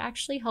might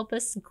actually help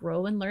us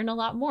grow and learn a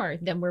lot more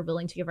than we're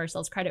willing to give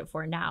ourselves credit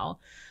for now.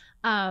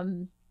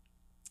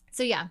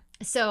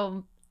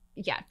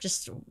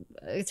 Just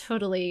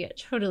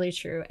totally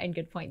true and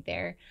good point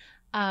there.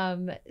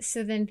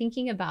 So then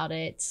thinking about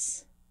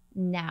it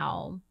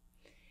now,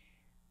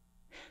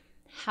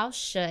 how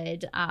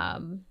do I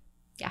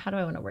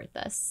want to word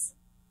this?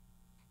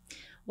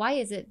 Why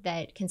is it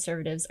that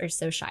conservatives are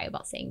so shy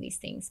about saying these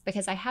things?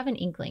 Because I have an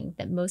inkling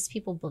that most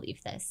people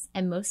believe this,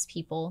 and most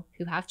people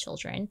who have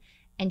children,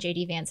 and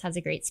JD Vance has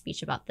a great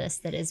speech about this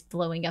that is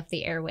blowing up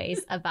the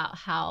airways about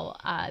how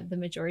the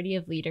majority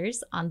of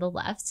leaders on the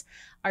left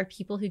are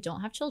people who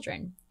don't have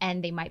children,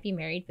 and they might be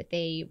married, but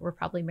they were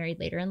probably married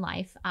later in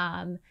life.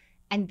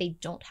 And they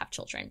don't have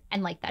children.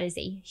 And like that is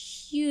a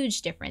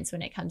huge difference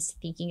when it comes to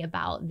thinking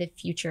about the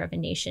future of a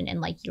nation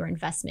and like your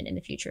investment in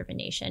the future of a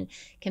nation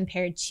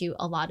compared to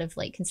a lot of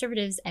like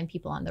conservatives and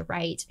people on the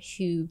right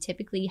who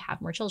typically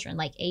have more children.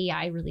 Like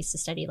AEI released a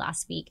study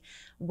last week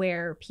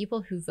where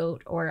people who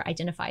vote or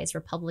identify as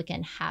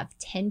Republican have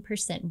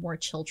 10% more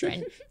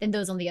children than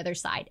those on the other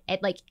side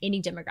at like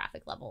any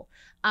demographic level.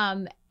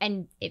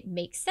 And it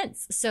makes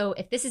sense. So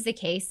if this is the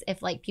case,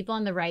 if like people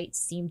on the right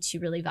seem to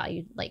really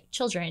value like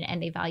children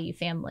and they value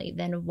family,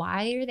 then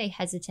why are they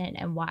hesitant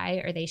and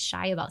why are they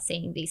shy about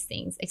saying these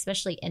things,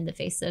 especially in the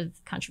face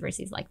of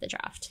controversies like the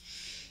draft?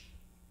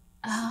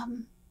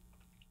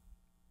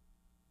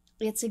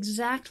 It's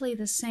exactly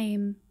the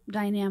same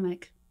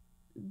dynamic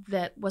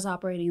that was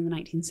operating in the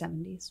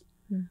 1970s.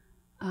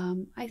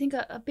 I think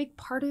a big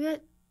part of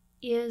it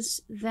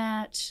is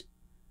that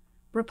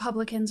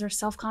Republicans are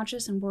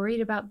self-conscious and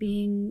worried about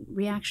being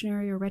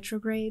reactionary or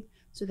retrograde.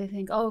 So they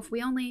think, oh, if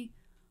we only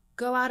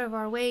go out of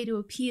our way to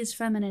appease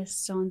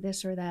feminists on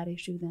this or that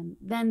issue,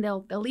 then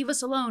they'll leave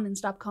us alone and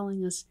stop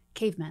calling us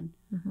cavemen,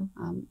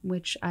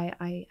 which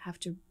I have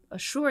to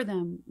assure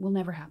them will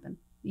never happen.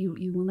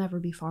 You will never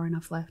be far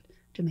enough left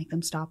to make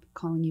them stop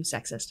calling you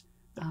sexist.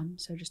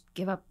 So just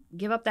give up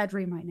that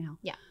dream right now.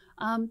 Yeah.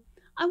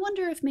 I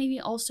wonder if maybe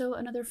also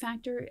another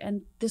factor,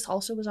 and this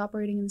also was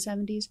operating in the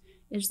 70s,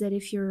 is that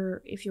if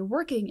you're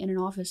working in an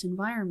office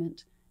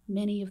environment,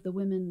 many of the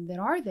women that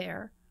are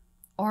there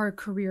are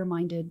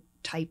career-minded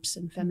types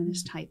and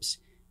feminist types.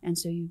 And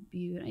so you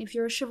if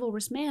you're a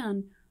chivalrous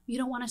man, you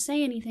don't want to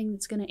say anything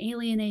that's going to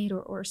alienate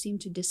or seem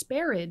to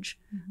disparage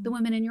the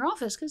women in your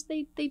office because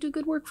they do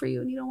good work for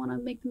you and you don't want to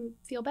make them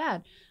feel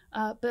bad.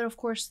 But of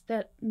course,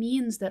 that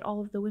means that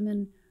all of the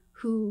women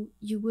who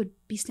you would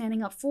be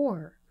standing up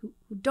for, who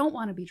don't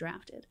want to be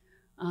drafted,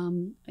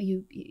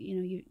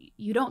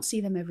 You don't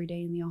see them every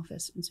day in the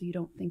office, and so you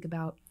don't think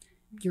about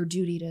your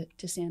duty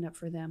to stand up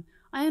for them.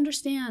 I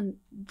understand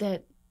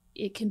that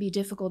it can be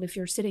difficult if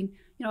you're sitting,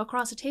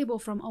 across a table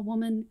from a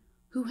woman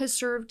who has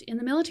served in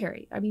the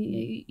military. I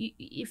mean,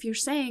 if you're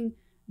saying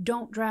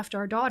don't draft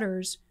our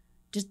daughters,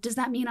 does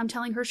that mean I'm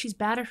telling her she's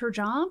bad at her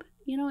job?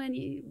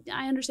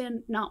 I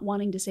understand not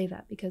wanting to say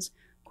that, because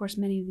of course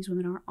many of these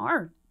women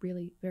are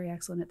really very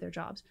excellent at their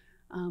jobs.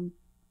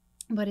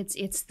 But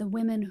it's the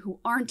women who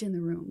aren't in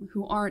the room,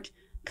 who aren't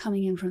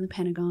coming in from the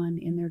Pentagon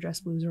in their dress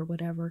blues or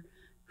whatever,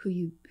 who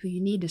you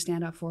need to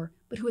stand up for,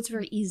 but who it's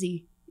very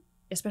easy,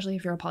 especially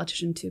if you're a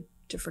politician,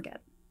 to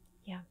forget.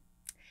 Yeah.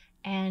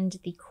 And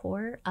the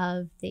core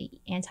of the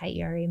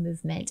anti-ERA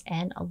movement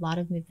and a lot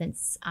of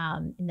movements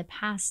in the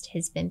past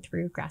has been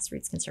through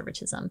grassroots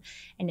conservatism.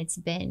 And it's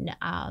been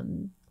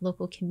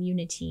local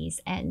communities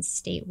and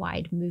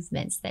statewide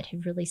movements that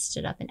have really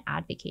stood up and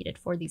advocated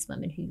for these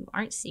women who you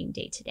aren't seeing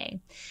day to day.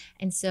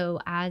 And so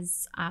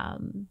as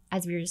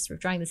we were just sort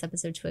of drawing this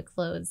episode to a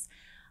close,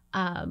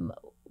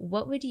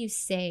 what would you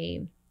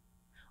say?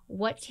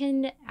 What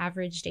can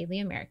average daily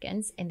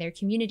Americans and their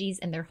communities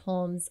and their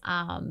homes,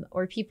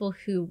 or people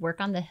who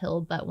work on the Hill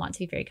but want to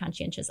be very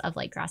conscientious of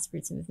like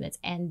grassroots movements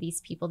and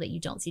these people that you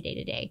don't see day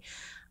to day,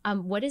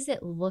 what does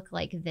it look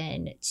like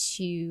then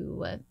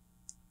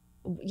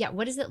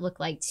what does it look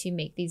like to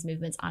make these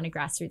movements on a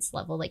grassroots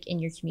level, like in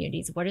your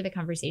communities? What are the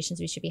conversations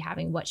we should be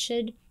having? What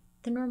should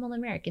the normal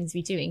Americans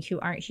be doing who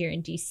aren't here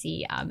in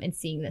DC and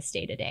seeing this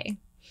day to day?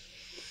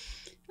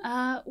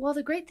 Well,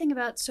 the great thing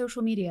about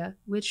social media,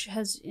 which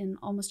has in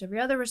almost every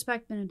other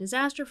respect been a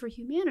disaster for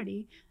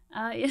humanity,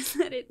 is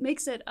that it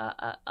makes it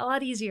a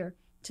lot easier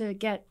to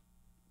get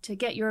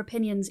your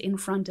opinions in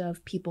front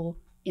of people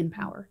in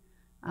power.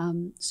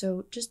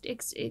 So just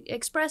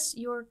express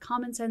your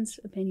common sense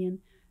opinion.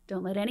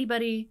 Don't let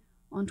anybody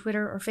on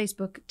Twitter or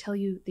Facebook tell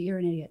you that you're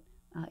an idiot.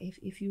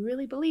 If you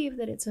really believe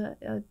that it's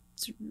a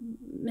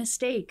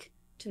mistake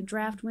to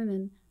draft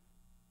women,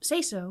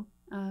 say so.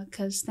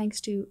 Because thanks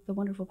to the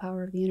wonderful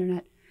power of the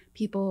internet,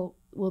 people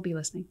will be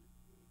listening.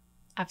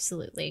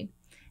 Absolutely.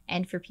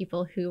 And for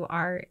people who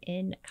are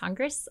in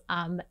Congress,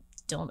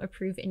 don't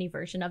approve any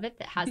version of it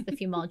that has the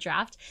female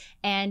draft.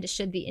 And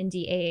should the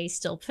NDAA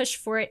still push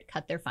for it,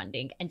 cut their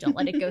funding and don't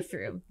let it go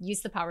through.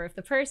 Use the power of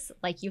the purse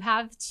like you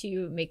have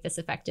to make this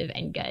effective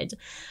and good.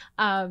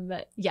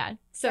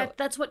 So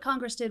that's what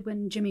Congress did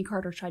when Jimmy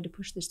Carter tried to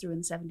push this through in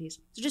the 70s.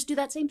 So just do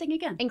that same thing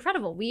again.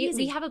 Incredible.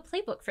 We have a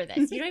playbook for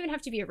this. You don't even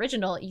have to be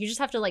original. You just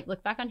have to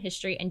look back on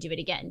history and do it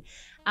again.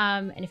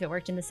 And if it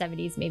worked in the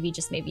 70s, maybe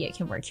it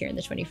can work here in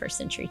the 21st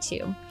century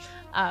too.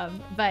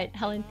 But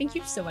Helen, thank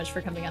you so much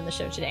for coming on the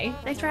show today.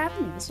 Thanks for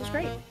having me. This was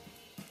great.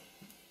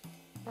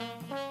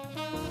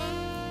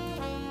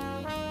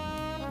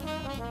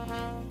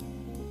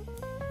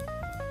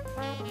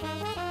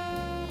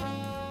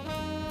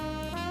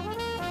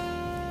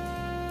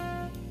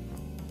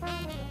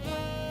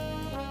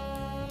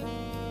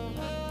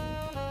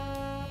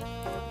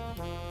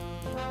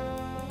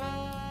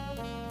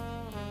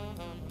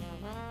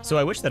 So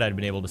I wish that I'd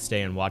been able to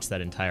stay and watch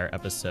that entire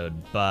episode,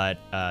 but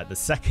the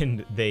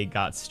second they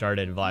got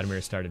started,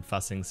 Vladimir started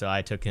fussing, so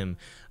I took him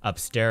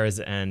upstairs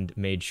and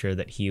made sure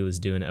that he was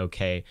doing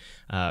okay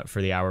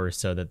for the hour or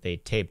so that they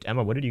taped.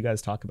 Emma, what did you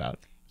guys talk about?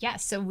 Yeah,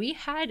 so we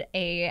had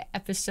a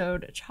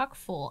episode chock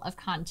full of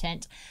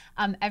content,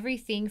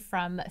 everything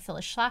from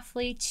Phyllis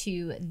Schlafly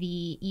to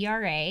the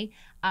ERA,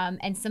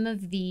 and some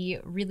of the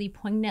really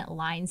poignant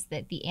lines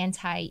that the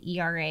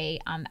anti-ERA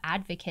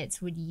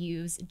advocates would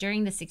use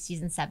during the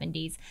 60s and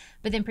 70s,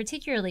 but then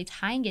particularly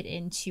tying it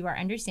into our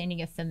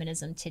understanding of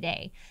feminism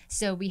today.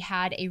 So we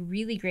had a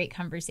really great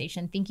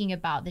conversation thinking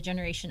about the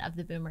generation of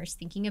the boomers,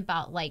 thinking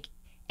about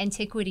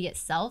antiquity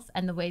itself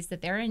and the ways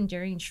that there are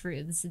enduring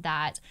truths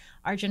that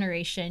our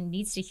generation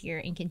needs to hear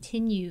and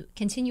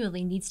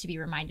continually needs to be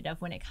reminded of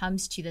when it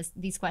comes to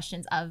these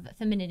questions of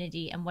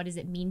femininity and what does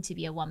it mean to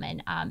be a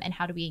woman, and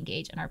how do we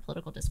engage in our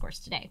political discourse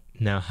today.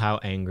 Now, how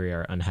angry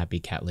are unhappy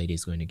cat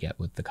ladies going to get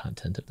with the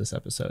content of this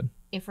episode?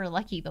 If we're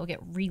lucky, they'll get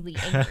really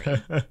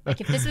angry.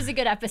 If this was a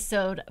good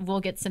episode,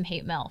 we'll get some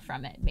hate mail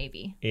from it,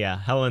 maybe. Yeah,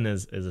 Helen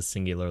is a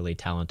singularly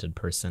talented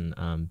person.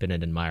 Been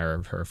an admirer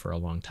of her for a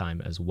long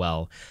time as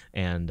well,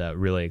 and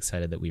really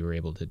excited that we were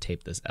able to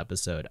tape this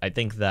episode. I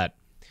think that,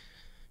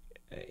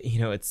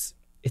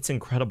 it's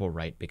incredible,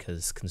 right?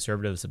 Because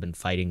conservatives have been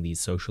fighting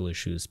these social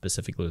issues,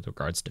 specifically with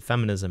regards to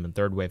feminism and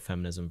third wave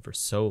feminism, for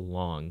so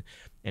long,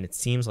 and it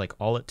seems like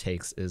all it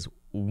takes is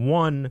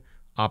one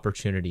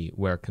opportunity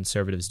where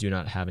conservatives do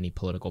not have any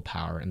political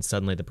power, and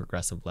suddenly the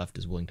progressive left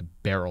is willing to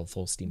barrel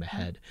full steam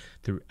ahead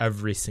through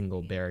every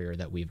single barrier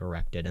that we've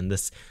erected. And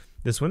this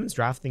women's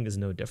draft thing is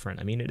no different.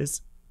 I mean,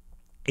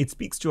 it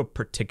speaks to a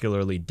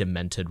particularly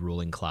demented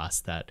ruling class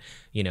that,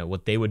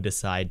 what they would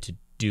decide to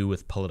do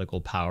with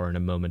political power in a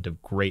moment of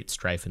great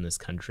strife in this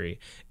country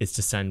is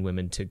to send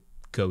women to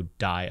go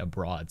die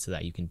abroad so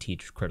that you can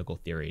teach critical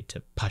theory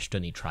to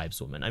Pashtuni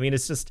tribeswomen. I mean,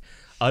 it's just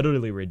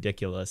utterly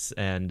ridiculous,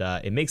 and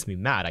it makes me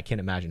mad. I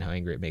can't imagine how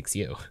angry it makes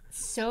you.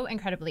 So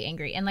incredibly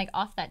angry. And like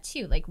off that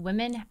too, like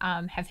women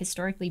have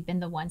historically been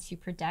the ones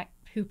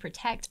who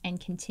protect and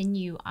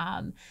continue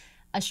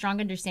a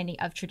strong understanding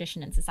of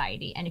tradition in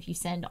society. And if you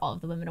send all of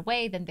the women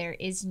away, then there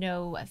is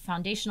no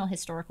foundational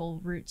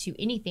historical root to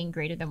anything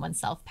greater than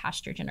oneself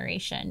past your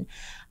generation.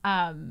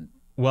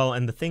 Well,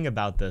 and the thing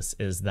about this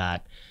is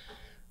that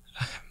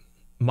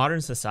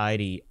modern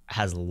society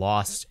has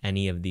lost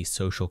any of the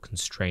social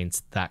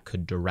constraints that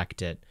could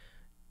direct it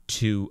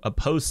to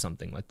oppose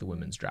something like the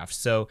women's draft.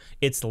 So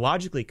it's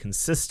logically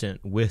consistent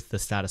with the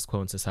status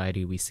quo in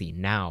society we see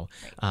now.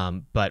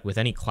 Right. But with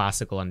any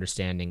classical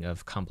understanding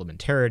of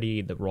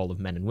complementarity, the role of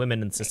men and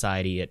women in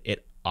society,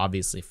 it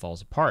obviously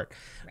falls apart.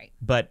 Right.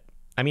 But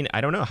I mean,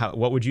 I don't know,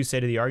 what would you say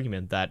to the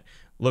argument that,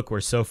 look,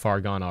 we're so far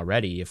gone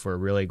already. If we're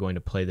really going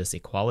to play this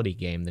equality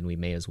game, then we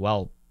may as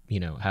well,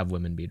 have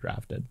women be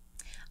drafted.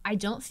 I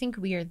don't think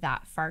we are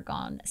that far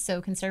gone.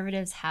 So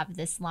conservatives have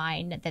this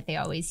line that they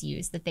always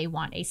use, that they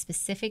want a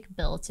specific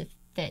bill to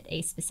fit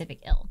a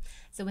specific ill.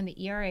 So when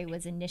the ERA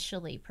was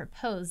initially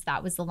proposed,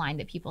 that was the line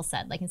that people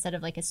said, like, instead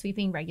of like a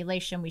sweeping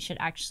regulation, we should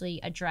actually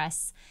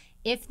address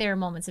if there are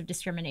moments of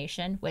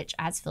discrimination, which,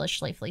 as Phyllis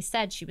Schlafly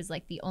said, she was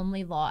like, the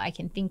only law I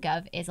can think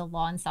of is a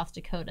law in South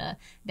Dakota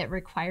that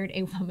required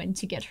a woman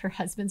to get her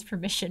husband's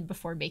permission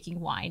before making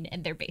wine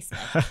in their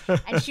basement.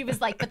 And she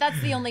was like, but that's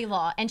the only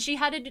law. And she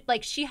had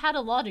a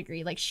law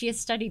degree, like she has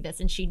studied this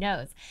and she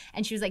knows.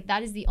 And she was like,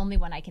 that is the only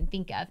one I can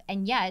think of.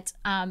 And yet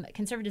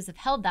conservatives have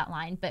held that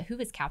line, but who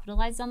has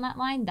capitalized on that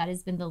line? That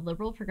has been the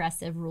liberal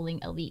progressive ruling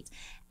elite.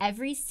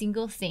 Every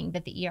single thing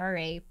that the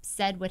ERA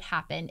said would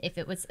happen, if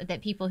it was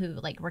that people who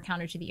were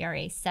counter to the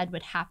ERA said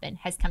would happen,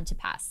 has come to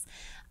pass.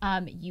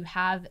 You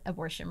have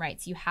abortion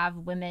rights. You have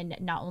women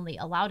not only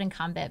allowed in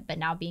combat, but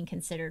now being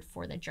considered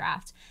for the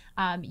draft.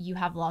 You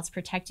have laws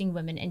protecting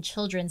women and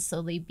children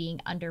slowly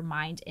being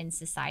undermined in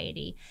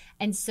society.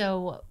 And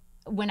so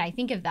when I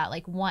think of that,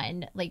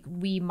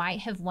 we might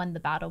have won the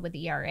battle with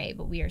the ERA,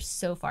 but we are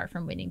so far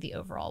from winning the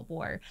overall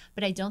war.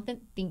 But I don't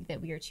think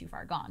that we are too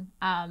far gone.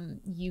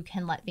 You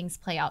can let things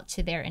play out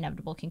to their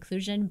inevitable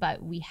conclusion,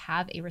 but we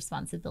have a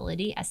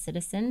responsibility as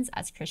citizens,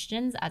 as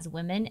Christians, as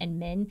women and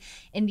men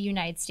in the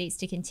United States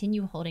to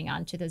continue holding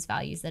on to those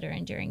values that are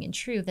enduring and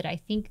true that I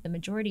think the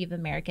majority of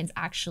Americans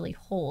actually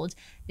hold,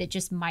 that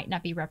just might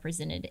not be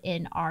represented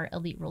in our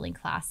elite ruling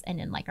class and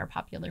in our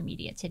popular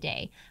media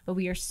today. But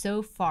we are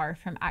so far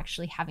from actually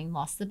having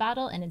lost the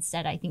battle, and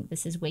instead I think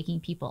this is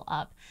waking people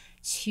up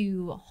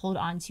to hold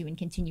on to and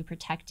continue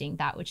protecting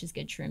that which is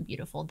good, true, and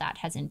beautiful that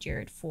has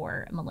endured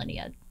for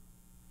millennia.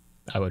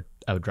 I would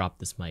drop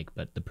this mic,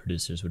 but the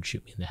producers would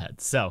shoot me in the head.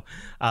 So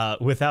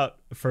without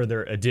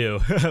further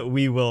ado,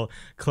 we will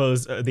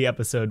close the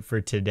episode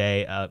for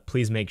today.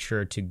 Please make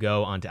sure to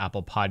go onto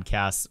Apple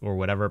Podcasts or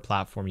whatever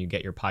platform you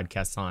get your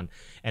podcasts on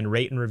and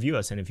rate and review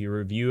us. And if you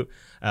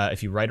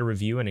write a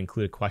review and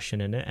include a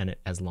question in it, and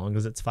as long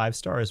as it's 5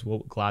 stars, we'll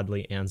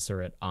gladly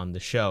answer it on the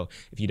show.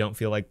 If you don't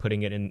feel like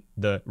putting it in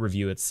the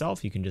review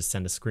itself, you can just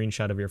send a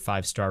screenshot of your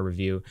 5-star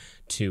review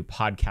to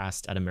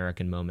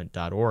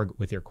podcast@americanmoment.org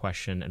with your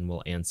question, and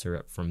we'll answer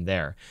it from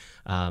there.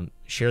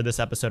 Share this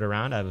episode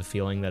around. I have a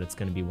feeling that it's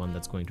going to be one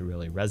that's going to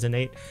really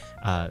resonate.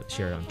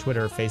 Share it on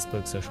Twitter,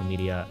 Facebook, social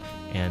media,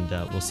 and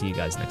we'll see you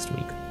guys next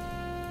week.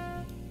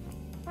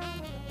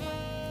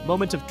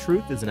 Moment of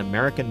Truth is an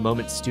American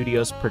Moment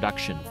Studios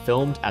production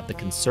filmed at the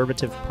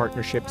Conservative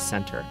Partnership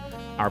Center.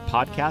 Our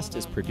podcast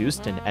is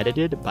produced and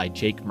edited by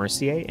Jake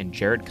Mercier and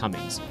Jared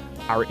Cummings.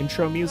 Our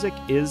intro music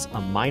is A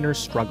Minor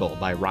Struggle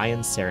by Ryan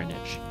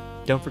Serenich.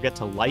 Don't forget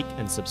to like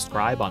and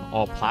subscribe on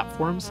all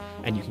platforms,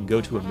 and you can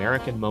go to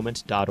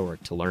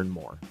AmericanMoment.org to learn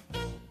more.